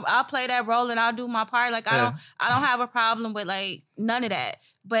 and I'll play that role and I'll do my part. Like, I don't have a problem with, like, none of that.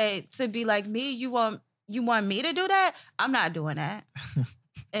 But to be like me, you want me to do that? I'm not doing that.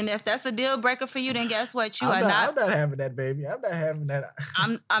 And if that's a deal breaker for you, then guess what? I'm not having that, baby. I'm not having that.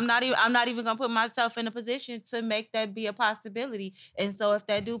 I'm not even gonna put myself in a position to make that be a possibility. And so if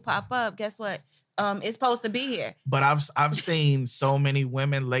that do pop up, guess what? It's supposed to be here. But I've seen so many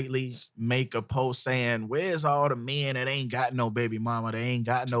women lately make a post saying, "Where's all the men that ain't got no baby mama? They ain't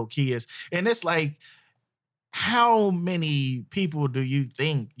got no kids." And it's like, how many people do you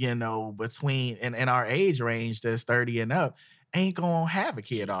think, between in our age range that's 30 and up ain't gonna have a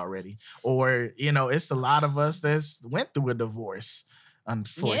kid already? Or, it's a lot of us that's went through a divorce,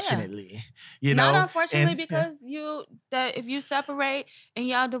 unfortunately. Not unfortunately, because if you separate and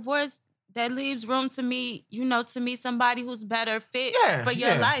y'all divorce, that leaves room to meet somebody who's better fit for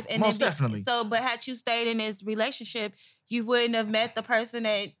your life. And most definitely. So, but had you stayed in this relationship, you wouldn't have met the person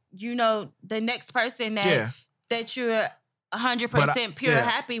that, the next person that you're 100% pure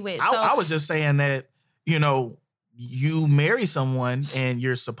happy with. I was just saying that, you marry someone and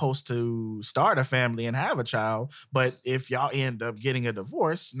you're supposed to start a family and have a child, but if y'all end up getting a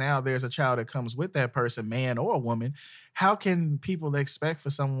divorce, now there's a child that comes with that person, man or a woman. How can people expect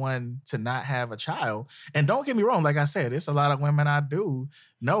for someone to not have a child? And don't get me wrong, like I said, it's a lot of women I do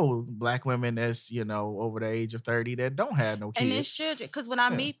know, black women that's, over the age of 30 that don't have no kids. And it's children, because when I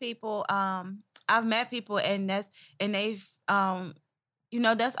meet people, I've met people and they've,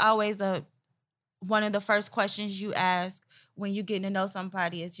 that's always one of the first questions you ask when you get to know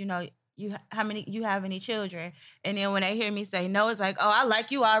somebody is, you have any children? And then when they hear me say no, it's like, oh, I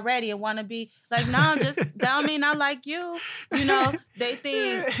like you already and want to be like, no, just don't mean I like you. They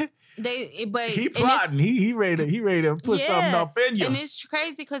think but he plotting. He ready to put something up in you. And it's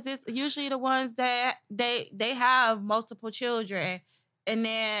crazy because it's usually the ones that they have multiple children, and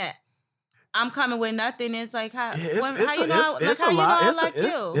then I'm coming with nothing. It's like, it's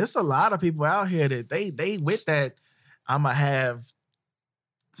a lot of people out here that they with that, I'm going to have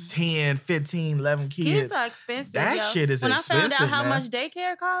 10, 15, 11 kids. Kids are expensive. That shit is expensive. When I found out how much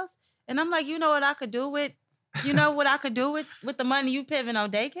daycare costs, and I'm like, what I could do with the money you pivot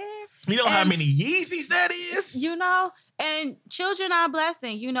on daycare? You know how many Yeezys that is? And children are a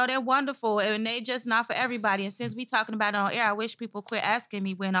blessing. They're wonderful, and they just not for everybody. And since we talking about it on air, I wish people quit asking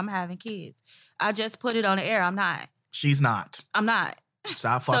me when I'm having kids. I just put it on the air. I'm not. She's not. I'm not.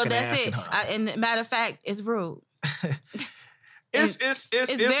 Stop fucking asking her. And matter of fact, it's rude. It's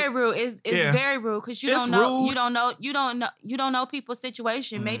very rude. It's very rude because you don't know people's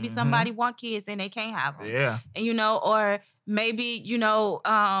situation. Maybe somebody want kids and they can't have them. Yeah. And or maybe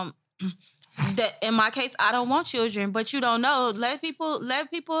that in my case I don't want children, but you don't know. Let people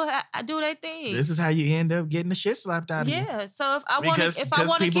do their thing. This is how you end up getting the shit slapped out of you. Yeah. So if I want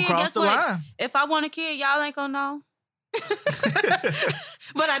a kid, guess what? Line. If I want a kid, y'all ain't gonna know.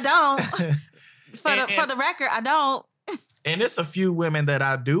 But I don't. For the record, I don't. And it's a few women that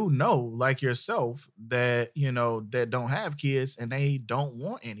I do know, like yourself, that that don't have kids and they don't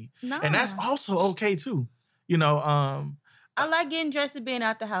want any. No. And that's also okay too. I like getting dressed and being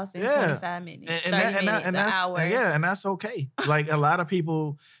out the house in 25 minutes, 30 minutes, an hour. Yeah, and that's okay. Like a lot of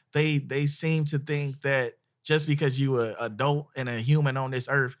people, they seem to think that just because you are adult and a human on this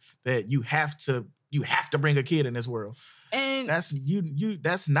earth, that you have to bring a kid in this world. And that's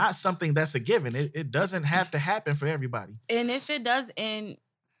not something that's a given. It doesn't have to happen for everybody. And if it does, and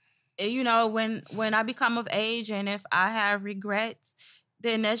when I become of age and if I have regrets,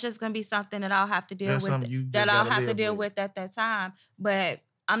 then that's just gonna be something that I'll have to deal with. That I'll have to deal with at that time. But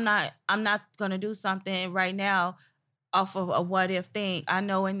I'm not gonna do something right now off of a what if thing. I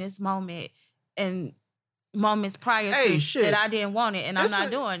know in this moment and moments prior to that I didn't want it and I'm not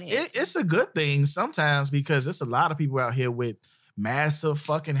doing it. It's a good thing sometimes because there's a lot of people out here with massive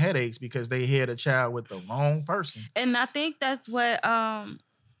fucking headaches because they had a child with the wrong person. And I think that's what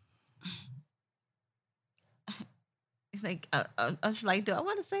it's like I was like, do I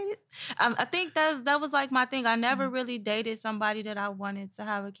want to say it? I think that was like my thing. I never really dated somebody that I wanted to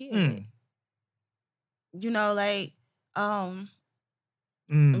have a kid with.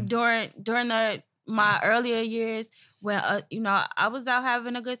 During my earlier years when I was out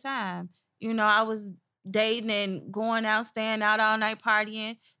having a good time. I was dating and going out, staying out all night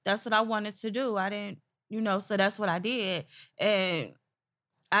partying. That's what I wanted to do. I didn't, so that's what I did. And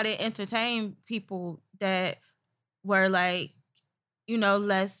I didn't entertain people that were like,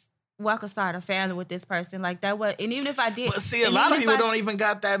 I could start a family with this person. Like that was, and even if I did. But see, a lot of people don't even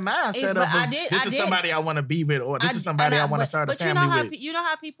got that mindset this is somebody I want to be with, or this is somebody I want to start a family with. You know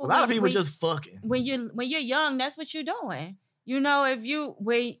how people. A lot of people just fucking. When you're young, that's what you're doing. If you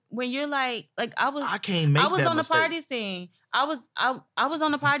when you're like I was. I can't make. I was that on mistake. the party scene. I was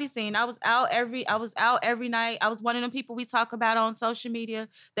on the party scene. I was out every night. I was one of them people we talk about on social media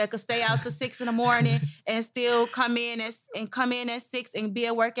that could stay out to 6 a.m. and still come in at 6 and be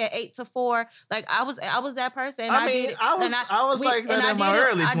at work at 8 to 4. Like I was that person. And I was like that in my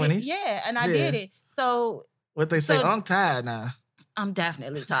early 20s. I did it. So what they say, I'm tired now. I'm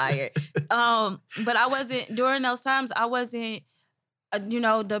definitely tired. But I wasn't during those times. I wasn't, and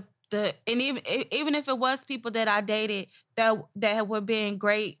even if it was people that I dated that were being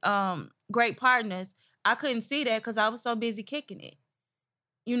great partners, I couldn't see that because I was so busy kicking it.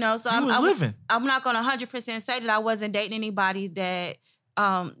 So I was living. I'm not gonna 100% say that I wasn't dating anybody that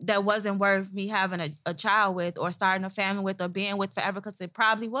wasn't worth me having a child with or starting a family with or being with forever, because it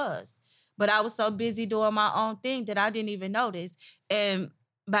probably was. But I was so busy doing my own thing that I didn't even notice. And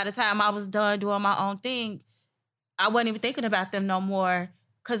by the time I was done doing my own thing, I wasn't even thinking about them no more.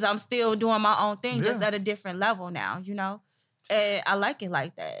 Because I'm still doing my own thing, just at a different level now, And I like it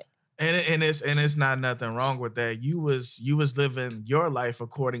like that. And it's not nothing wrong with that. You was living your life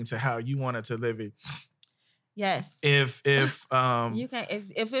according to how you wanted to live it. Yes. If you can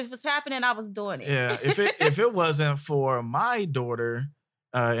if it was happening, I was doing it. Yeah. If it wasn't for my daughter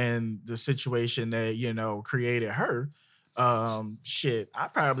and the situation that created her, I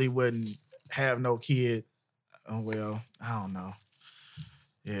probably wouldn't have no kid. Well, I don't know.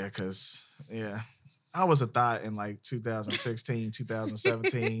 Yeah, because, I was a thought in like 2016,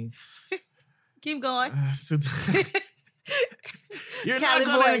 2017. Keep going. You're Cali not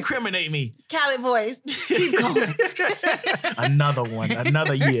going to incriminate me. Cali voice. Keep going. Another one,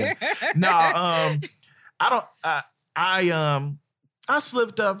 another year. No, I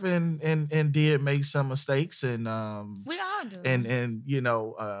slipped up and did make some mistakes. And we all do. And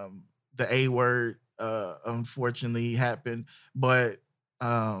the A word unfortunately happened. But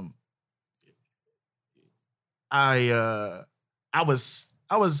I was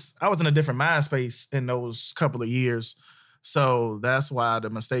in a different mind space in those couple of years. So that's why the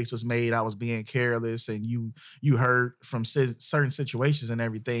mistakes was made. I was being careless, and you heard from certain situations and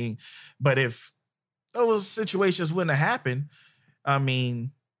everything. But if those situations wouldn't have happened, I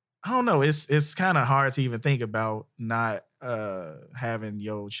mean, I don't know. It's kind of hard to even think about not having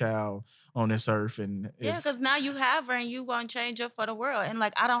your child on this earth. And yeah, because now you have her and you want to change her for the world. And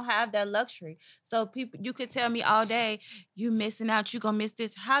like, I don't have that luxury. So people, you could tell me all day, you missing out, you gonna miss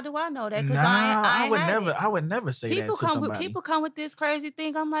this. How do I know that? Because I would ain't never. it. I would never say people that to come somebody. with people come with this crazy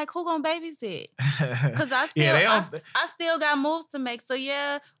thing. I'm like, who gonna babysit? Because I still, I still got moves to make. So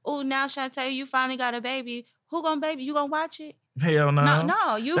yeah, oh now Shantae, you finally got a baby. Who gonna baby? You gonna watch it? Hell no.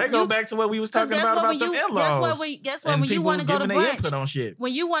 No, That go back to what we was talking about them in-laws. Guess what? When you want to go to brunch, input on shit.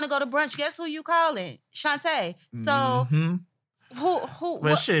 When you want to go to brunch, guess who you calling? Shantae. So who?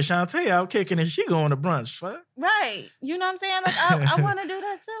 Well, shit, Shantae out kicking and she going to brunch. Fuck. Right. You know what I'm saying? Like I want to do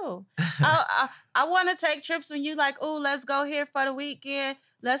that too. I want to take trips when you like, oh, let's go here for the weekend.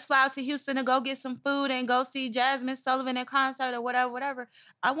 Let's fly out to Houston and go get some food and go see Jasmine Sullivan in concert or whatever.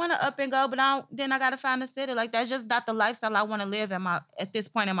 I want to up and go, but then I got to find a sitter. Like, that's just not the lifestyle I want to live at this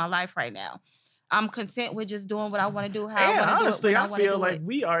point in my life right now. I'm content with just doing what I want to do, how I want to do it. Honestly, I feel like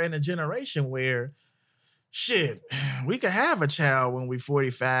we are in a generation where, shit, we could have a child when we're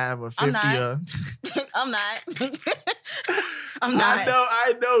 45 or 50. I'm not. I'm not.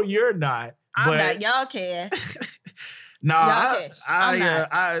 I know you're not. I'm not. Y'all can. No, I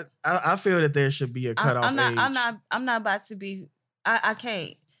feel that there should be a cutoff age. I'm not about to be. I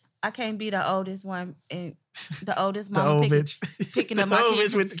can't be the oldest one and the oldest mama picking up my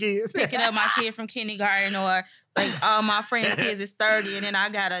kids with the kids, picking up my kid from kindergarten, or like all my friends' kids is 30 and then I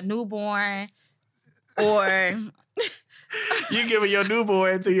got a newborn, or you giving your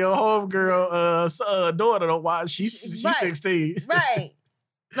newborn to your homegirl daughter to watch. She's 16, right?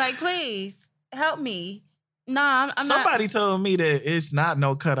 Like, please help me. No, I'm Somebody told me that it's not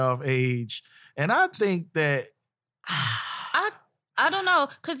no cutoff age, and I think that I don't know,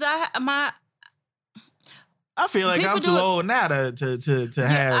 because I feel like I'm too old now to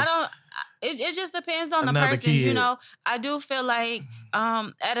have. I don't. It just depends on the person. Kid. You know, I do feel like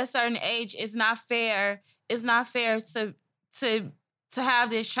at a certain age, it's not fair. It's not fair to have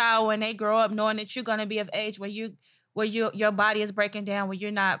this child when they grow up knowing that you're gonna be of age where your body is breaking down, where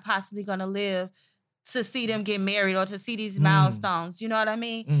you're not possibly gonna live to see them get married or to see these milestones. You know what I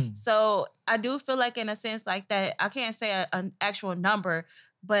mean? So I do feel like, in a sense like that, I can't say an actual number,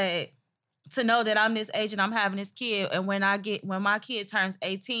 but to know that I'm this age and I'm having this kid, and when my kid turns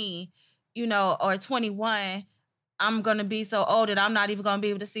 18, you know, or 21, I'm going to be so old that I'm not even going to be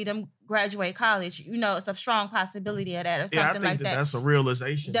able to see them graduate college. You know, it's a strong possibility of that, or something like that. That's a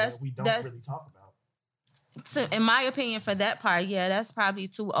realization that we don't really talk about. So in my opinion, for that part, yeah, that's probably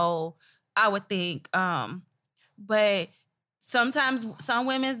too old, I would think. But sometimes some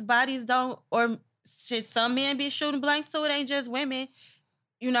women's bodies don't, or shit, some men be shooting blanks too. It ain't just women.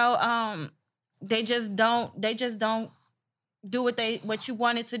 You know, they just don't do what you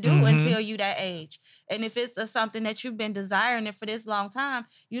wanted to do until you that age. And if it's something that you've been desiring it for this long time,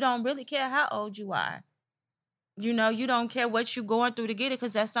 you don't really care how old you are. You know, you don't care what you're going through to get it,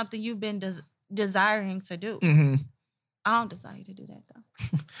 because that's something you've been desiring to do. I don't desire to do that though.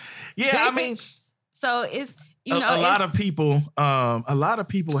 Yeah, I mean, so it's, you know, a lot of people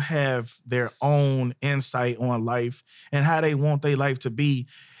have their own insight on life and how they want their life to be.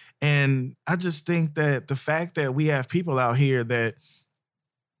 And I just think that the fact that we have people out here that,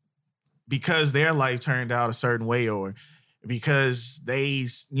 because their life turned out a certain way, or because they,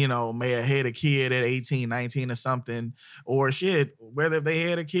 you know, may have had a kid at 18, 19 or something, or shit, whether they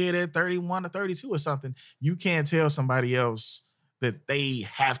had a kid at 31 or 32 or something, you can't tell somebody else that they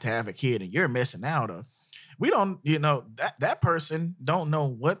have to have a kid and you're missing out. Or we don't, you know, that person don't know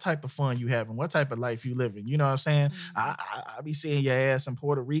what type of fun you have and what type of life you living. You know what I'm saying? I be seeing your ass in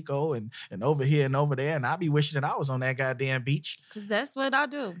Puerto Rico and over here and over there, and I be wishing that I was on that goddamn beach. Cause that's what I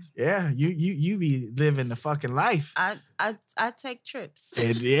do. Yeah, you be living the fucking life. I take trips.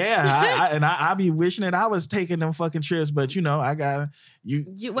 And yeah, I be wishing that I was taking them fucking trips, but you know, I gotta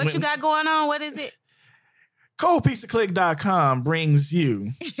what you got going on? What is it? ColdPizzaClick.com brings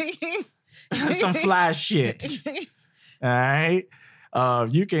you some fly shit. All right.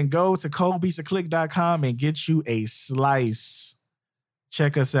 You can go to ColdPizzaClick.com and get you a slice.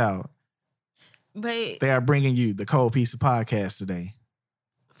 Check us out. But they are bringing you the Cold Pizza podcast today.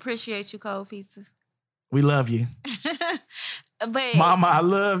 Appreciate you, Cold Pizza. We love you. But Mama, I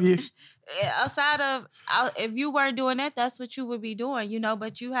love you. Outside of, if you weren't doing that, that's what you would be doing, you know.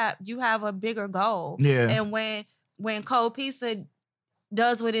 But you have a bigger goal. Yeah. And when Cold Pizza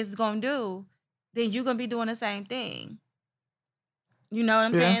does what it's gonna do, then you're gonna be doing the same thing. You know what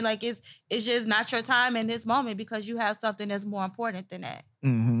I'm saying? Like, it's just not your time in this moment, because you have something that's more important than that.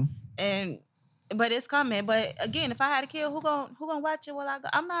 Mm-hmm. And But it's coming. But again, if I had a kid, who gonna watch it while I go?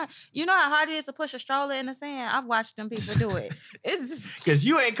 I'm not. You know how hard it is to push a stroller in the sand. I've watched them people do it. It's because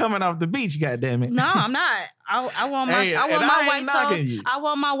you ain't coming off the beach. Goddamn it! No, I'm not. I want my Hey, I want and my I ain't white knocking toes. you. I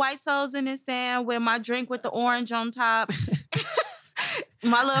want my white toes in the sand with my drink with the orange on top.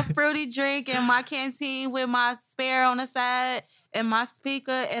 My little fruity drink and my canteen with my spare on the side and my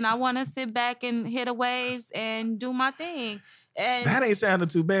speaker, and I want to sit back and hear the waves and do my thing. And That ain't sounding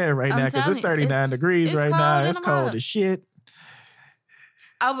too bad right I'm now because it's telling you, 39 degrees it's right cold now. in It's the cold mug. as shit.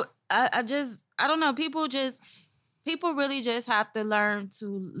 I don't know. People really just have to learn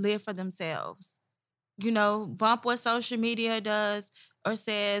to live for themselves. You know, bump what social media does or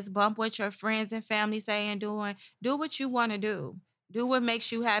says, bump what your friends and family say and doing. Do what you want to do. Do what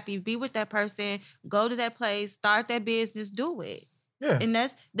makes you happy. Be with that person. Go to that place. Start that business. Do it. Yeah. And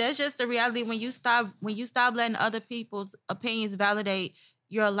that's just the reality. When you stop letting other people's opinions validate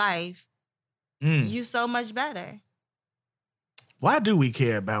your life, you so much better. Why do we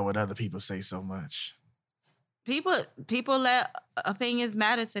care about what other people say so much? People let opinions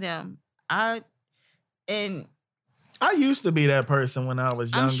matter to them. I used to be that person when I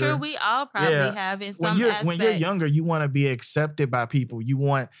was younger. I'm sure we all probably have in some aspect. When you're younger, you want to be accepted by people. You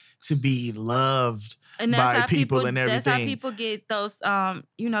want to be loved by people and everything. That's how people get those,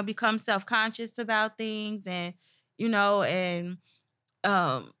 become self-conscious about things and,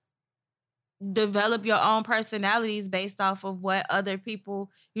 develop your own personalities based off of what other people,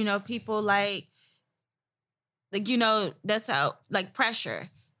 people like, that's how, like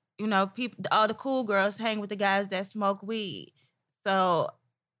pressure. People, all the cool girls hang with the guys that smoke weed. So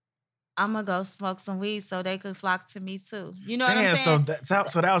I'm gonna go smoke some weed so they could flock to me too. You know what I'm saying?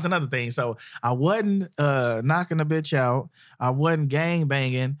 So that was another thing. So I wasn't knocking a bitch out. I wasn't gang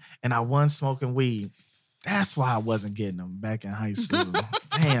banging, and I wasn't smoking weed. That's why I wasn't getting them back in high school.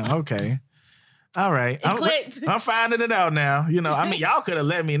 Damn. Okay. All right. I'm finding it out now. Y'all could have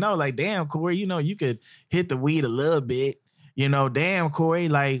let me know. Like, damn, Corey. You could hit the weed a little bit. Damn, Corey,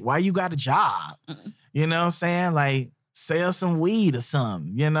 like, why you got a job? You know what I'm saying? Like, sell some weed or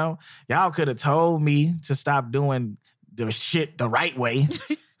something, Y'all could have told me to stop doing the shit the right way.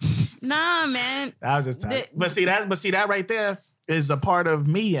 Nah, man. I was just talking. But see, that right there is a part of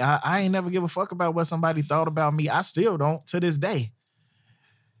me. I ain't never give a fuck about what somebody thought about me. I still don't to this day.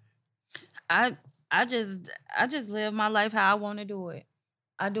 I just live my life how I want to do it.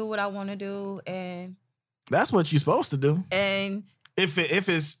 I do what I want to do, and that's what you're supposed to do. And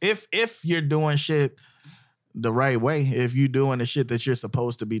if you're doing shit the right way, if you're doing the shit that you're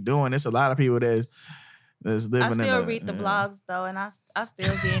supposed to be doing, it's a lot of people that's living. I still read the blogs though, and I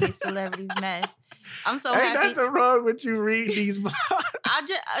still be in these celebrities mess. I'm so happy. Ain't nothing wrong with you reading these blogs.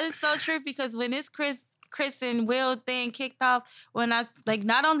 It's so true because when this Chris and Will thing kicked off, when I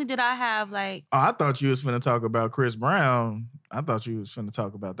not only did I have like, oh, I thought you was finna talk about Chris Brown. I thought you was finna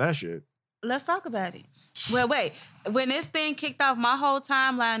talk about that shit. Let's talk about it. Well, wait. When this thing kicked off, my whole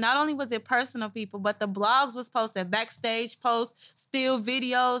timeline, not only was it personal people, but the blogs was posted, backstage posts, still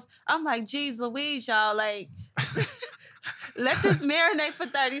videos. I'm like, geez Louise, y'all, like, let this marinate for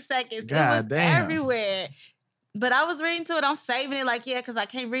 30 seconds. God it was damn. everywhere. But I was reading to it. I'm saving it like, because I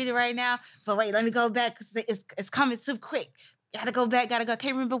can't read it right now. But wait, let me go back because it's coming too quick. Gotta go back, Can't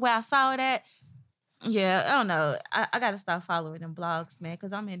remember where I saw it at. Yeah, I don't know. I got to stop following them blogs, man,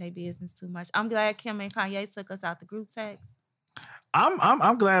 because I'm in their business too much. I'm glad Kim and Kanye took us out the group text.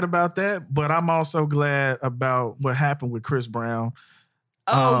 I'm glad about that, but I'm also glad about what happened with Chris Brown.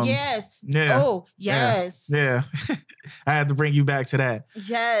 Oh, yes. Yeah. Oh, yes. Yeah. I had to bring you back to that.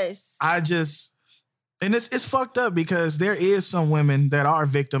 Yes. And it's fucked up because there is some women that are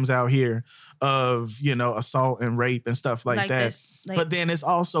victims out here of, assault and rape and stuff like that. But then it's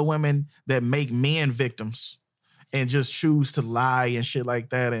also women that make men victims and just choose to lie and shit like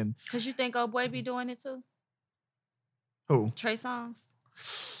that. And because you think old boy be doing it too? Who? Trey Songz.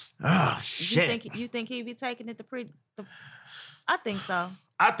 Oh, shit. You think he be taking it I think so.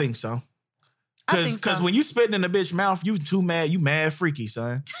 I think so. Because when you spitting in a bitch mouth, you too mad. You mad freaky,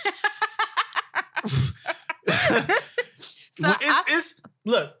 son.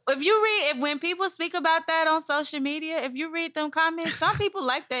 Look. When people speak about that on social media, if you read them comments, some people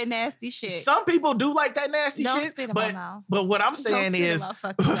like that nasty shit. Some people do like that nasty Don't shit. Spit in my mouth. But what I'm saying is,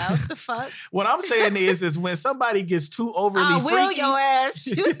 what the fuck? What I'm saying is when somebody gets too overly freaky, will your ass.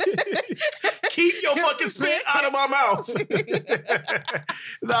 Keep your fucking spit out of my mouth.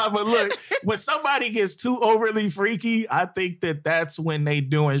 Nah, but look, when somebody gets too overly freaky, I think that's when they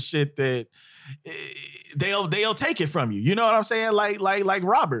doing shit that they'll take it from you. You know what I'm saying? Like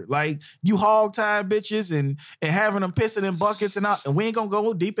Robert. Like you hog tying bitches and having them pissing in buckets and we ain't gonna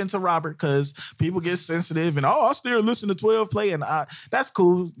go deep into Robert because people get sensitive and I still listen to 12 play and that's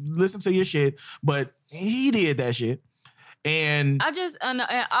cool. Listen to your shit. But he did that shit. And I just in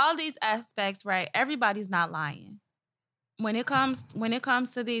all these aspects, right? Everybody's not lying. When it comes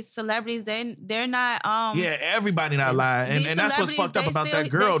to these celebrities, they're not. Yeah, everybody not lying, and that's what's fucked up about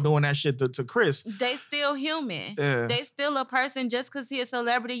that girl doing that shit to Chris. They still human. Yeah. They still a person just because he a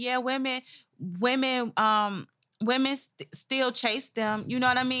celebrity. Yeah, women still chase them. You know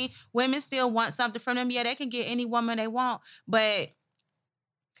what I mean? Women still want something from them. Yeah, they can get any woman they want, but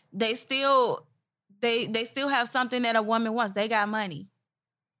they still have something that a woman wants. They got money.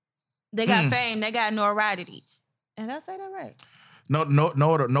 They got fame. They got notoriety. Did I say that right? No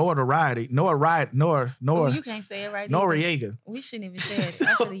notoriety. You can't say it right. Noriega. We shouldn't even say it.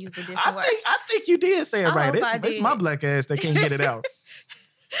 I should have used a different word. I think you did say it right. It's my black ass that can't get it out.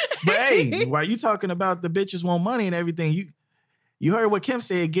 But hey, while you talking about the bitches want money and everything, you heard what Kim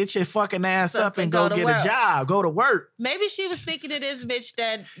said, get your fucking ass up and go get a job. Go to work. Maybe she was speaking to this bitch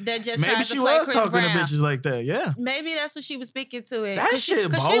that just maybe tried she to play was Chris talking Brown. to bitches like that, yeah. Maybe that's what she was speaking to it. That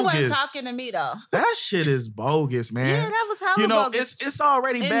shit bogus. Because she wasn't talking to me, though. That shit is bogus, man. Yeah, that was hella bogus. It's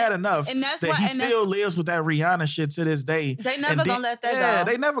already bad enough and that's that he still lives with that Rihanna shit to this day. They never gonna let that go. Yeah,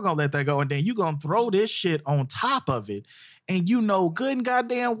 they never gonna let that go. And then you gonna throw this shit on top of it. And you know good and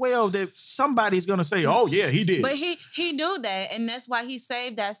goddamn well that somebody's gonna say, "Oh yeah, he did." But he knew that, and that's why he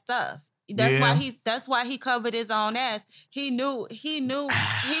saved that stuff. That's why he covered his own ass. He knew he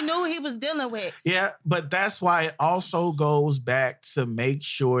was dealing with. Yeah, but that's why it also goes back to make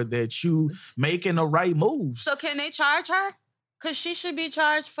sure that you making the right moves. So can they charge her? Because she should be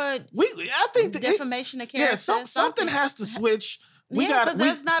charged for I think defamation of character. Yeah, something has to switch. Because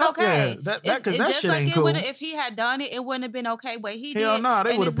that's not okay. Because that shit ain't cool. If he had done it, it wouldn't have been okay. But he did. Hell no,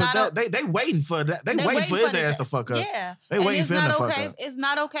 they would have put that. They waiting for that. They waiting for his ass to fuck up. Yeah, they waiting for him to fuck up. It's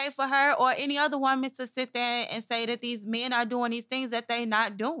not okay for her or any other woman to sit there and say that these men are doing these things that they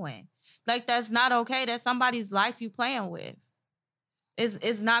not doing. Like that's not okay. That's somebody's life you playing with.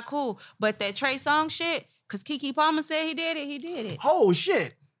 It's not cool. But that Trey Songz shit, because Keke Palmer said he did it. He did it. Oh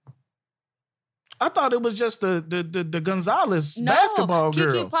shit. I thought it was just the Gonzalez basketball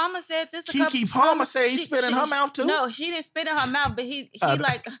girl. Keke Palmer said this. Keke Palmer said he spit in her mouth too? No, she didn't spit in her mouth, but he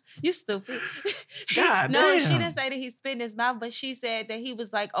like, you stupid. God no, damn. She didn't say that he spit in his mouth, but she said that he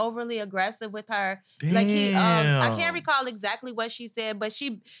was like overly aggressive with her. Damn. Like I can't recall exactly what she said, but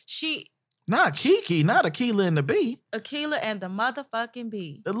she not Keke, not Akilah and the Bee. Akilah and the motherfucking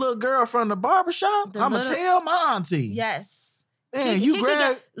Bee. The little girl from the barbershop? I'ma tell my auntie. Yes. Man, Keke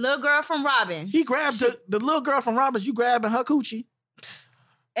grabbed little girl from Robin. He grabbed the little girl from Robin. You grabbing her coochie,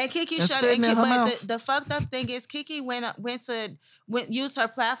 and Keke shut it. But the fucked up thing is, Keke used her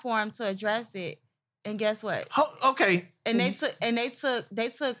platform to address it, and guess what? Okay, and they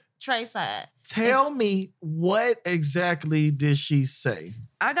took Trey's side. Tell me what exactly did she say?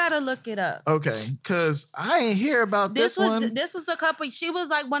 I gotta look it up. Okay, because I ain't hear about this one. This was a couple. She was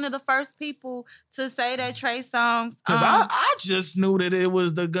like one of the first people to say that Trey Songz. Because I just knew that it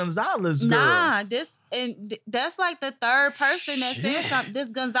was the Gonzalez girl. Nah, that's like the third person that said something.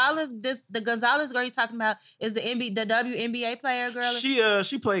 The Gonzalez girl you talking about is the WNBA player girl.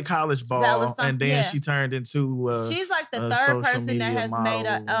 She played college ball and then she turned into. She's like the third person that has made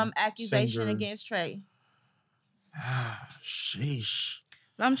an accusation against Trey. Sheesh.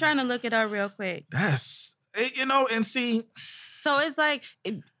 I'm trying to look it up real quick. That's and see. So it's like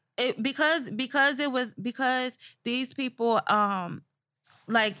because these people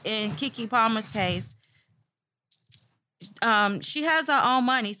like in Keke Palmer's case, she has her own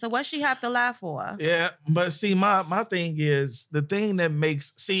money. So what she have to lie for? Yeah, but see, my thing is the thing that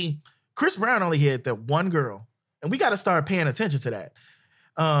makes Chris Brown only had that one girl, and we got to start paying attention to that.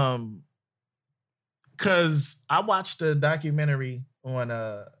 Because I watched the documentary on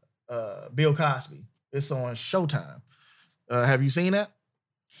Bill Cosby. It's on Showtime. Have you seen that?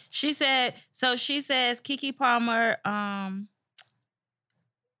 She says Keke Palmer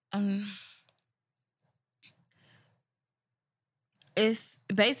it's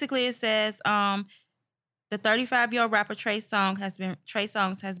basically it says the 35-year-old rapper Trey Songz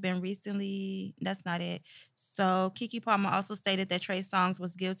has been recently. That's not it. So Keke Palmer also stated that Trey Songz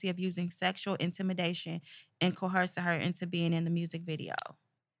was guilty of using sexual intimidation and coercing her into being in the music video.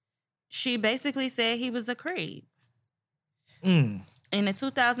 She basically said he was a creep. In the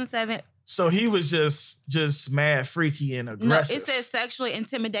 2007. So he was just mad, freaky, and aggressive. No, it says sexual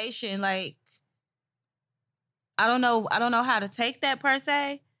intimidation. Like I don't know how to take that per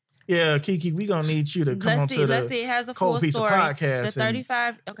se. Yeah, Kiki, we gonna need you to come on to the Let's see. It has a full Cold Pizza story. podcast. The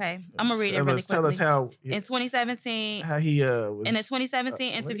 35. Okay, I'm gonna read it really quickly. Tell us how in 2017, how he was in a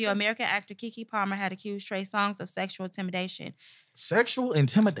 2017 interview, American actor Keke Palmer had accused Trey Songz of sexual intimidation. Sexual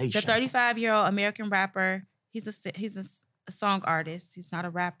intimidation. The 35-year-old American rapper. He's a song artist. He's not a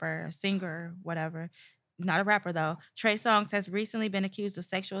rapper, a singer, whatever. Not a rapper though. Trey Songz has recently been accused of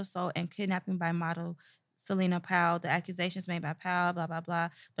sexual assault and kidnapping by model Selena Powell. The accusations made by Powell, blah, blah, blah.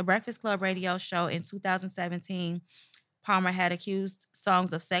 The Breakfast Club radio show in 2017, Palmer had accused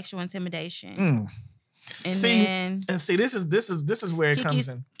Songz of sexual intimidation. And see, this is where it comes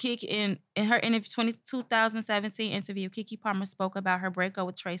in. Keke, in her 2017 interview, Keke Palmer spoke about her breakup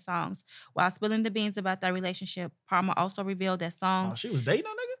with Trey Songz. While spilling the beans about that relationship, Palmer also revealed that Songz... Oh, she was dating a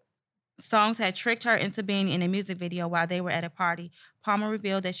nigga? Songz had tricked her into being in a music video while they were at a party. Palmer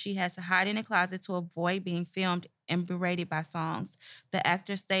revealed that she had to hide in a closet to avoid being filmed and berated by Songz. The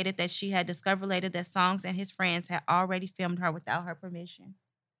actor stated that she had discovered later that Songz and his friends had already filmed her without her permission.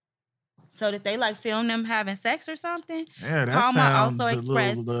 So that they filmed them having sex or something? Yeah, that sounds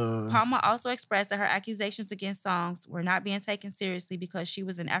Palmer also expressed that her accusations against Songz were not being taken seriously because she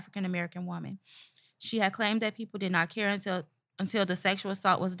was an African-American woman. She had claimed that people did not care until the sexual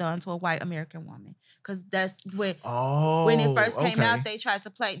assault was done to a white American woman. Because that's when it first came out, they tried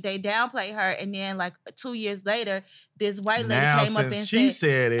to they downplay her. And then 2 years later, this white lady came up and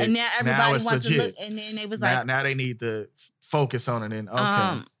said it. And now everybody wants to look. And then it was now they need to focus on it. And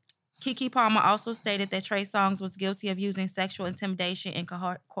okay. Keke Palmer also stated that Trey Songz was guilty of using sexual intimidation and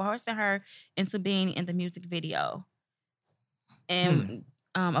coercing her into being in the music video. And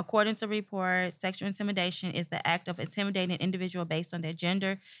according to reports, sexual intimidation is the act of intimidating an individual based on their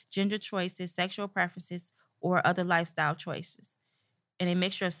gender choices, sexual preferences, or other lifestyle choices. And a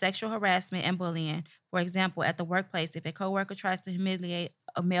mixture of sexual harassment and bullying. For example, at the workplace, if a coworker tries to humiliate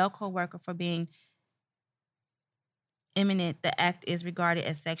a male coworker for being imminent, the act is regarded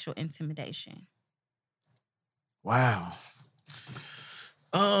as sexual intimidation. Wow.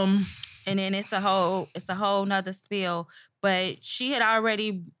 And then it's a whole nother spiel. But she had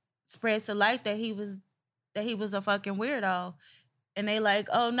already spread to light that he was a fucking weirdo. And they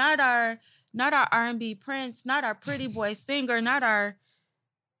not our R&B prince, not our pretty boy singer, not our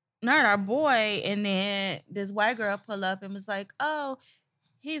boy. And then this white girl pull up and was like, oh,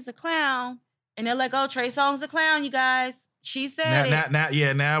 he's a clown. And they're like, oh, Trey Songz a clown, you guys. She said it.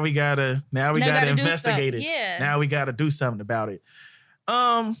 Now we gotta investigate it. Yeah. Now we gotta do something about it.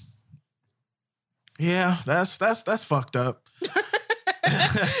 Yeah, that's fucked up.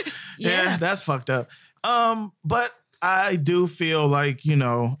 Yeah, that's fucked up. But I do feel like, we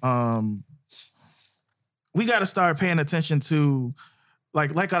gotta start paying attention to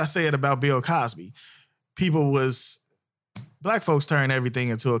like I said about Bill Cosby. Black folks turn everything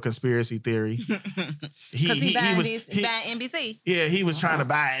into a conspiracy theory. He buying NBC. Yeah, he was trying to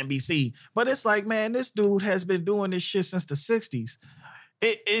buy NBC. But it's like, man, this dude has been doing this shit since the 60s.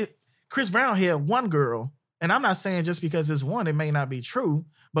 Chris Brown had one girl, and I'm not saying just because it's one, it may not be true,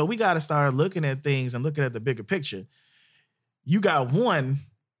 but we got to start looking at things and looking at the bigger picture. You got one,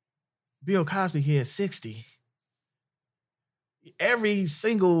 Bill Cosby had 60. Every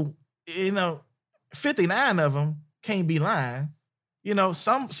single, 59 of them can't be lying.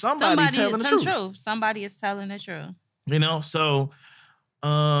 Somebody telling the truth. Somebody is telling the truth. So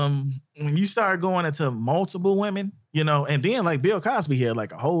when you start going into multiple women, and then Bill Cosby had a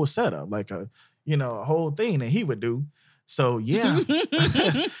whole setup, a whole thing that he would do. So yeah,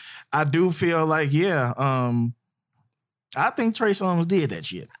 I do feel I think Trey Songz did that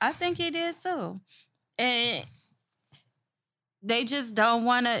shit. I think he did too. And they just don't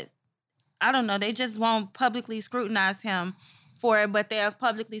want to, I don't know, they just won't publicly scrutinize him for it, but they'll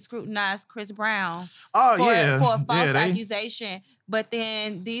publicly scrutinize Chris Brown for a false accusation. But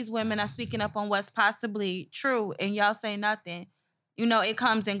then these women are speaking up on what's possibly true, and y'all say nothing. It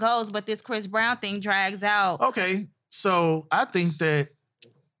comes and goes, but this Chris Brown thing drags out. Okay, so I think that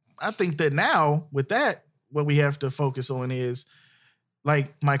now with that, what we have to focus on is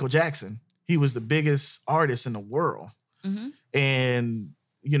Michael Jackson. He was the biggest artist in the world, and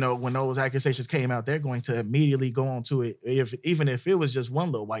when those accusations came out, they're going to immediately go on to it, even if it was just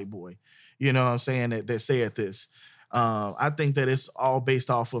one little white boy, what I'm saying, that said this. I think that it's all based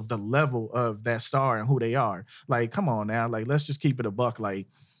off of the level of that star and who they are. Come on now, let's just keep it a buck. Trey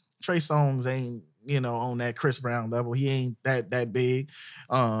Songz ain't, on that Chris Brown level. He ain't that big.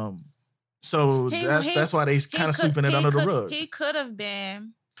 So that's why they kind of sweeping it under the rug. He could have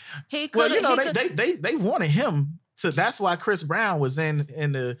been. They wanted him to. That's why Chris Brown was in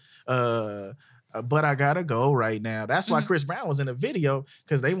the but I gotta go right now. That's why Mhm. Chris Brown was in the video,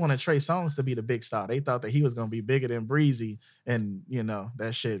 because they wanted Trey Songz to be the big star. They thought that he was gonna be bigger than Breezy, and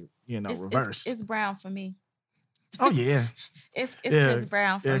that shit, reversed. It's Brown for me. Oh yeah, It's Yeah. Chris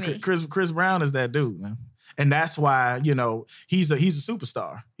Brown for me. Chris Brown is that dude, man. And that's why he's a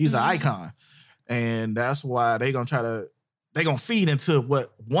superstar. He's an Mhm. icon, and that's why they gonna feed into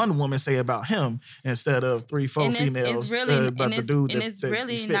what one woman say about him instead of 3-4 And females it's really, about and the it's, dude and that, it's that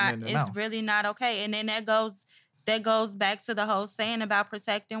really he's spitting not. in the It's mouth. really not okay. And then that goes back to the whole saying about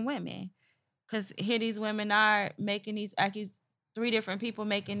protecting women, because here these women are making these 3 different people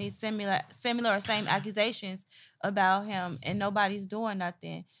making these similar or same accusations about him, and nobody's doing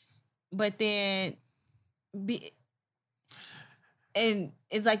nothing. But then and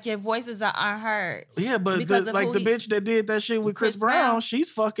it's like your voices are unheard. Yeah, but because the of who bitch that did that shit with Chris Brown,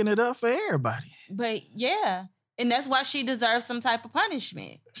 she's fucking it up for everybody. But yeah, and that's why she deserves some type of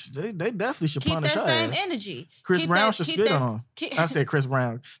punishment. They definitely should Keep punish that her same ass. energy. Chris Keep Brown that- should keep spit that- on her. keep- I said Chris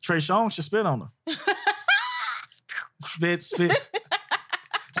Brown. Trey Songz should spit on her. Spit.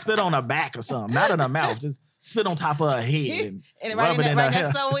 Spit on her back or something. Not in her mouth. Just spit on top of her head and right rub in it in that, her right hair.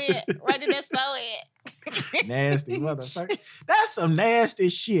 there, so it. Right in that, so it. Nasty motherfucker. That's some nasty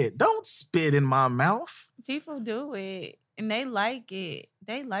shit. Don't spit in my mouth. People do it, and they like it.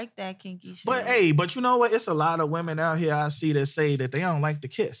 They like that kinky shit. But you know what? It's a lot of women out here I see that say that they don't like to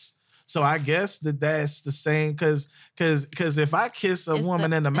kiss. So I guess that's the same, because if I kiss a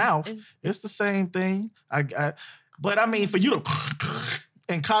woman in the mouth, it's the same thing. But I mean, for you to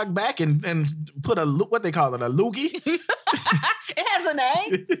and cock back and put what they call it, a loogie. It has a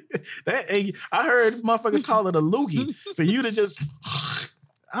name. I heard motherfuckers call it a loogie. For you to just,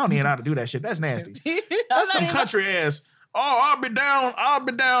 I don't even know how to do that shit. That's nasty. That's some country ass. Oh, I'll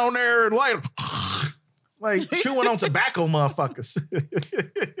be down there later. Like chewing on tobacco, motherfuckers.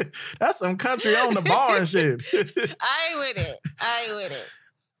 That's some country on the bar and shit. I ain't with it.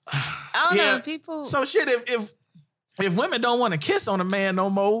 I don't know, people. So shit, if women don't want to kiss on a man no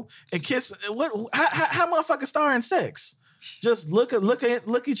more and kiss, how motherfuckers start in sex? Just look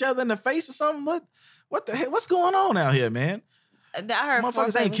each other in the face or something. What the heck? What's going on out here, man? I heard motherfuckers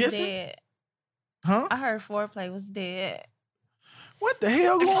foreplay ain't was kissing? dead. Huh? I heard foreplay was dead. What the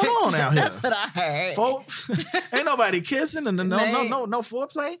hell going on out here? That's what I heard. Ain't nobody kissing and no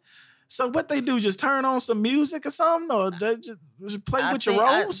foreplay. So what they do? Just turn on some music or something, or they just play with your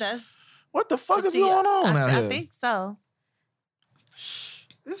rolls? What the fuck is going on out here? I think so.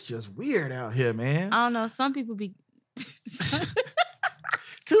 It's just weird out here, man. I don't know. Some people be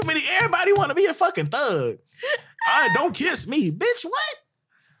too many. Everybody want to be a fucking thug. Don't kiss me, bitch. What?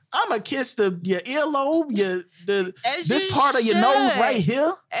 I'ma kiss your earlobe, this part of your nose right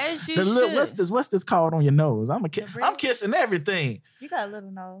here. As you should. What's this called on your nose? I'm kissing everything. You got a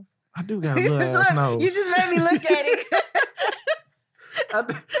little nose. I do got a little ass nose. You just made me look at it.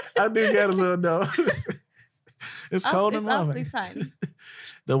 I do got a little nose. It's cold and loving. It's awfully tiny.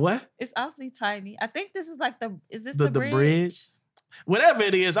 The what? It's awfully tiny. I think this is like the bridge? bridge? Whatever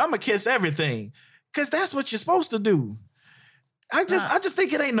it is, I'ma kiss everything. Cause that's what you're supposed to do. I just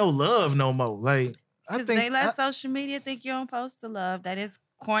think it ain't no love no more. Like I think they let social media think you're supposed to love. That it's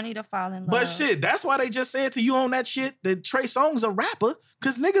corny to fall in love. But shit, that's why they just said to you on that shit that Trey Songz a rapper.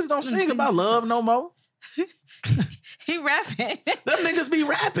 Cause niggas don't sing about love no more. He rapping. Them niggas be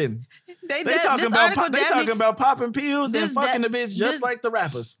rapping. They talking about popping pills and fucking the bitch just like the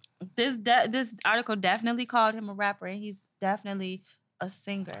rappers. This article definitely called him a rapper, and he's definitely a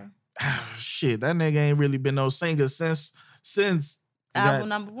singer. Shit, that nigga ain't really been no singer since album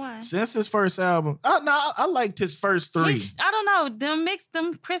number 1. Since his first album. I liked his first 3. I don't know.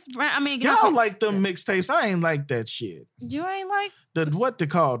 Them Chris Brown. I mean, y'all like them mixtapes. I ain't like that shit. You ain't like what they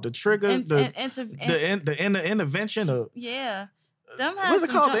call the trigger, the intervention of yeah. Them what's it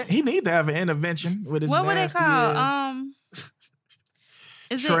called? He need to have an intervention with his. What would they call?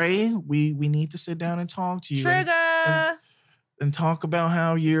 Trey, we need to sit down and talk to you. Trigger. And talk about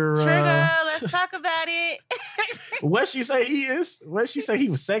how you're Trigger, let's talk about it. What she say he is? What she say he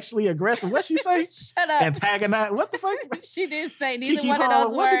was sexually aggressive? What she say? Shut up. Antagonized? What the fuck? She didn't say neither one of those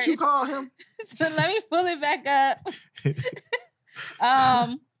words. What did you call him? So let me pull it back up.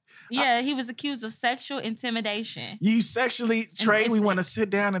 Yeah, he was accused of sexual intimidation. You sexually, Trey, we want to sit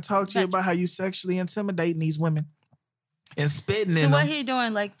down and talk to you about how you sexually intimidating these women and spitting in them. So what he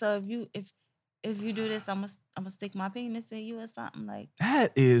doing? Like, so if you do this, I'm gonna stick my penis in you or something like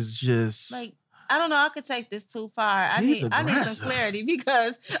that. Is just like I don't know. I could take this too far. I need some clarity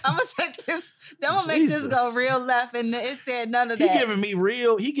because I'm gonna take this. I'm gonna make this go real left, and it said none of that.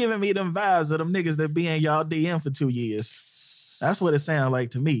 He giving me them vibes of them niggas that be in y'all DM for 2 years. That's what it sounds like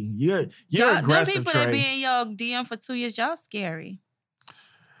to me. You're aggressive, them people Trey. that be in your DM for 2 years, y'all scary.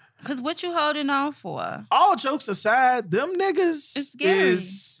 Cause what you holding on for? All jokes aside, them niggas it's scary.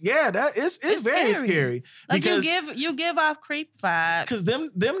 It's very scary. Like because you give off creep vibes. Cause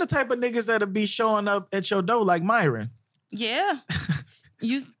them the type of niggas that'll be showing up at your door like Myron. Yeah.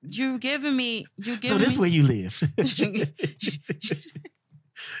 you giving me So this where you live.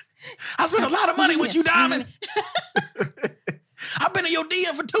 I spent a lot of money with you, Diamond. I've been in your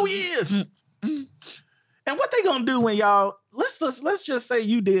DM for 2 years. And what they gonna do when y'all let's just say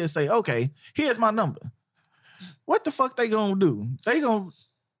you did say, okay, here's my number. What the fuck they gonna do? They gonna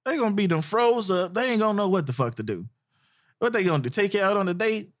be them froze up. They ain't gonna know what the fuck to do. What they gonna do? Take you out on a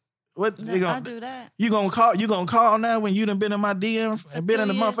date? What they gonna do? That. You gonna call now when you done been in my DM and been in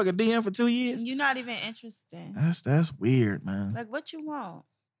the motherfucker DM for 2 years? You're not even interested. That's weird, man. Like what you want?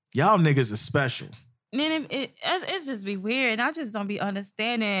 Y'all niggas is special. And then it's just be weird, and I just don't be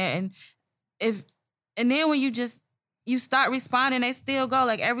understanding. And then when you start responding, they still go.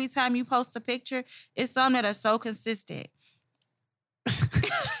 Like every time you post a picture, it's some that are so consistent.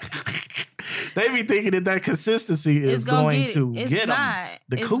 They be thinking that consistency is going to get them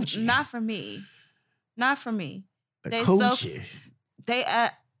the coochie. Not for me. Not for me. The coochie.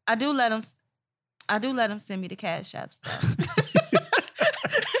 I do let them send me the Cash App stuff.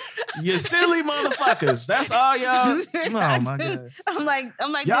 You silly motherfuckers. That's all y'all. Oh my God. I'm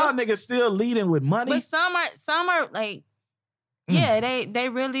like y'all niggas still leading with money. But some are like, yeah, they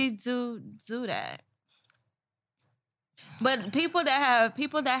really do that. But people that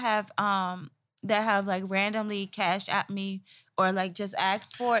have like randomly cashed at me or like just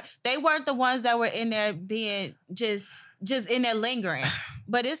asked for it, they weren't the ones that were in there being just in there lingering.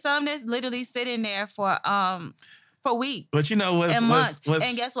 But it's some that's literally sitting there for weeks. But you know what's months.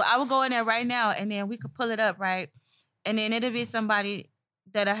 And guess what? I will go in there right now and then we could pull it up, right? And then it'll be somebody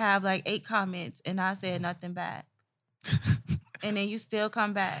that'll have like 8 comments and I said nothing back. And then you still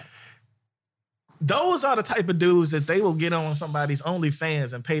come back. Those are the type of dudes that they will get on somebody's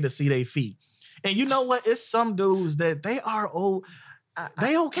OnlyFans and pay to see their feet. And you know what? It's some dudes that they are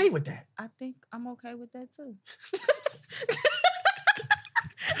they okay with that. I think I'm okay with that too.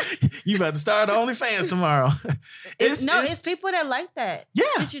 You about to start OnlyFans tomorrow. It's people that like that. Yeah.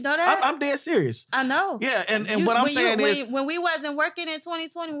 Did you know that? I'm dead serious. I know. Yeah, and what I'm saying is... When we wasn't working in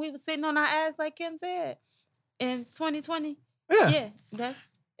 2020, we was sitting on our ass like Kim said. In 2020. Yeah.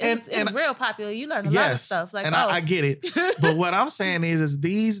 It's real popular. You learn a lot of stuff. Like, I get it. But what I'm saying is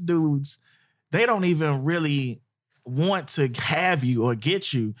these dudes, they don't even really want to have you or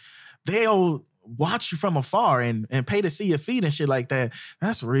get you. They'll watch you from afar and pay to see your feet and shit like that.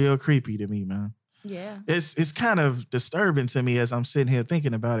 That's real creepy to me, man. Yeah. It's kind of disturbing to me as I'm sitting here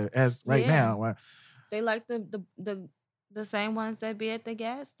thinking about it as right now. They like the same ones that be at the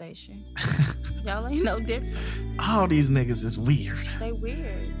gas station. Y'all ain't no different. All these niggas is weird. They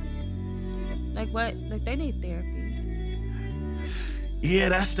weird. Like what? Like they need therapy. Yeah,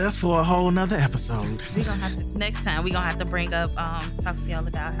 that's for a whole nother episode. We gonna have to next time. We gonna have to bring up talk to y'all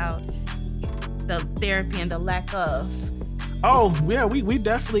about how the therapy and the lack of. Oh yeah, we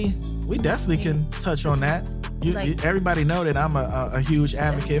definitely can touch on that. Everybody know that I'm a huge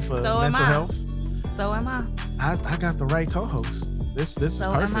advocate for mental health. So am I. I got the right co-host. This is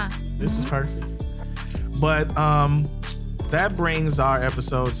perfect. Am I. This is perfect. But that brings our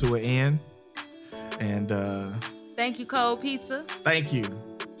episode to an end. And thank you, Cold Pizza. Thank you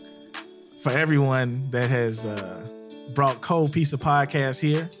for everyone that has brought Cold Pizza Podcast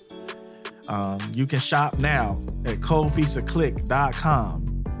here. You can shop now at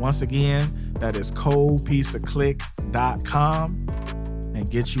coldpizzaclick.com. Once again, that is coldpizzaclick.com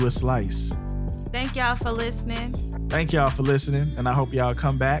and get you a slice. Thank y'all for listening. Thank y'all for listening, and I hope y'all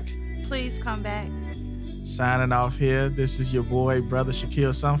come back. Please come back. Signing off here. This is your boy, Brother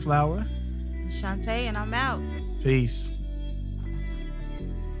Shaquille Sunflower. Shantae, and I'm out. Peace.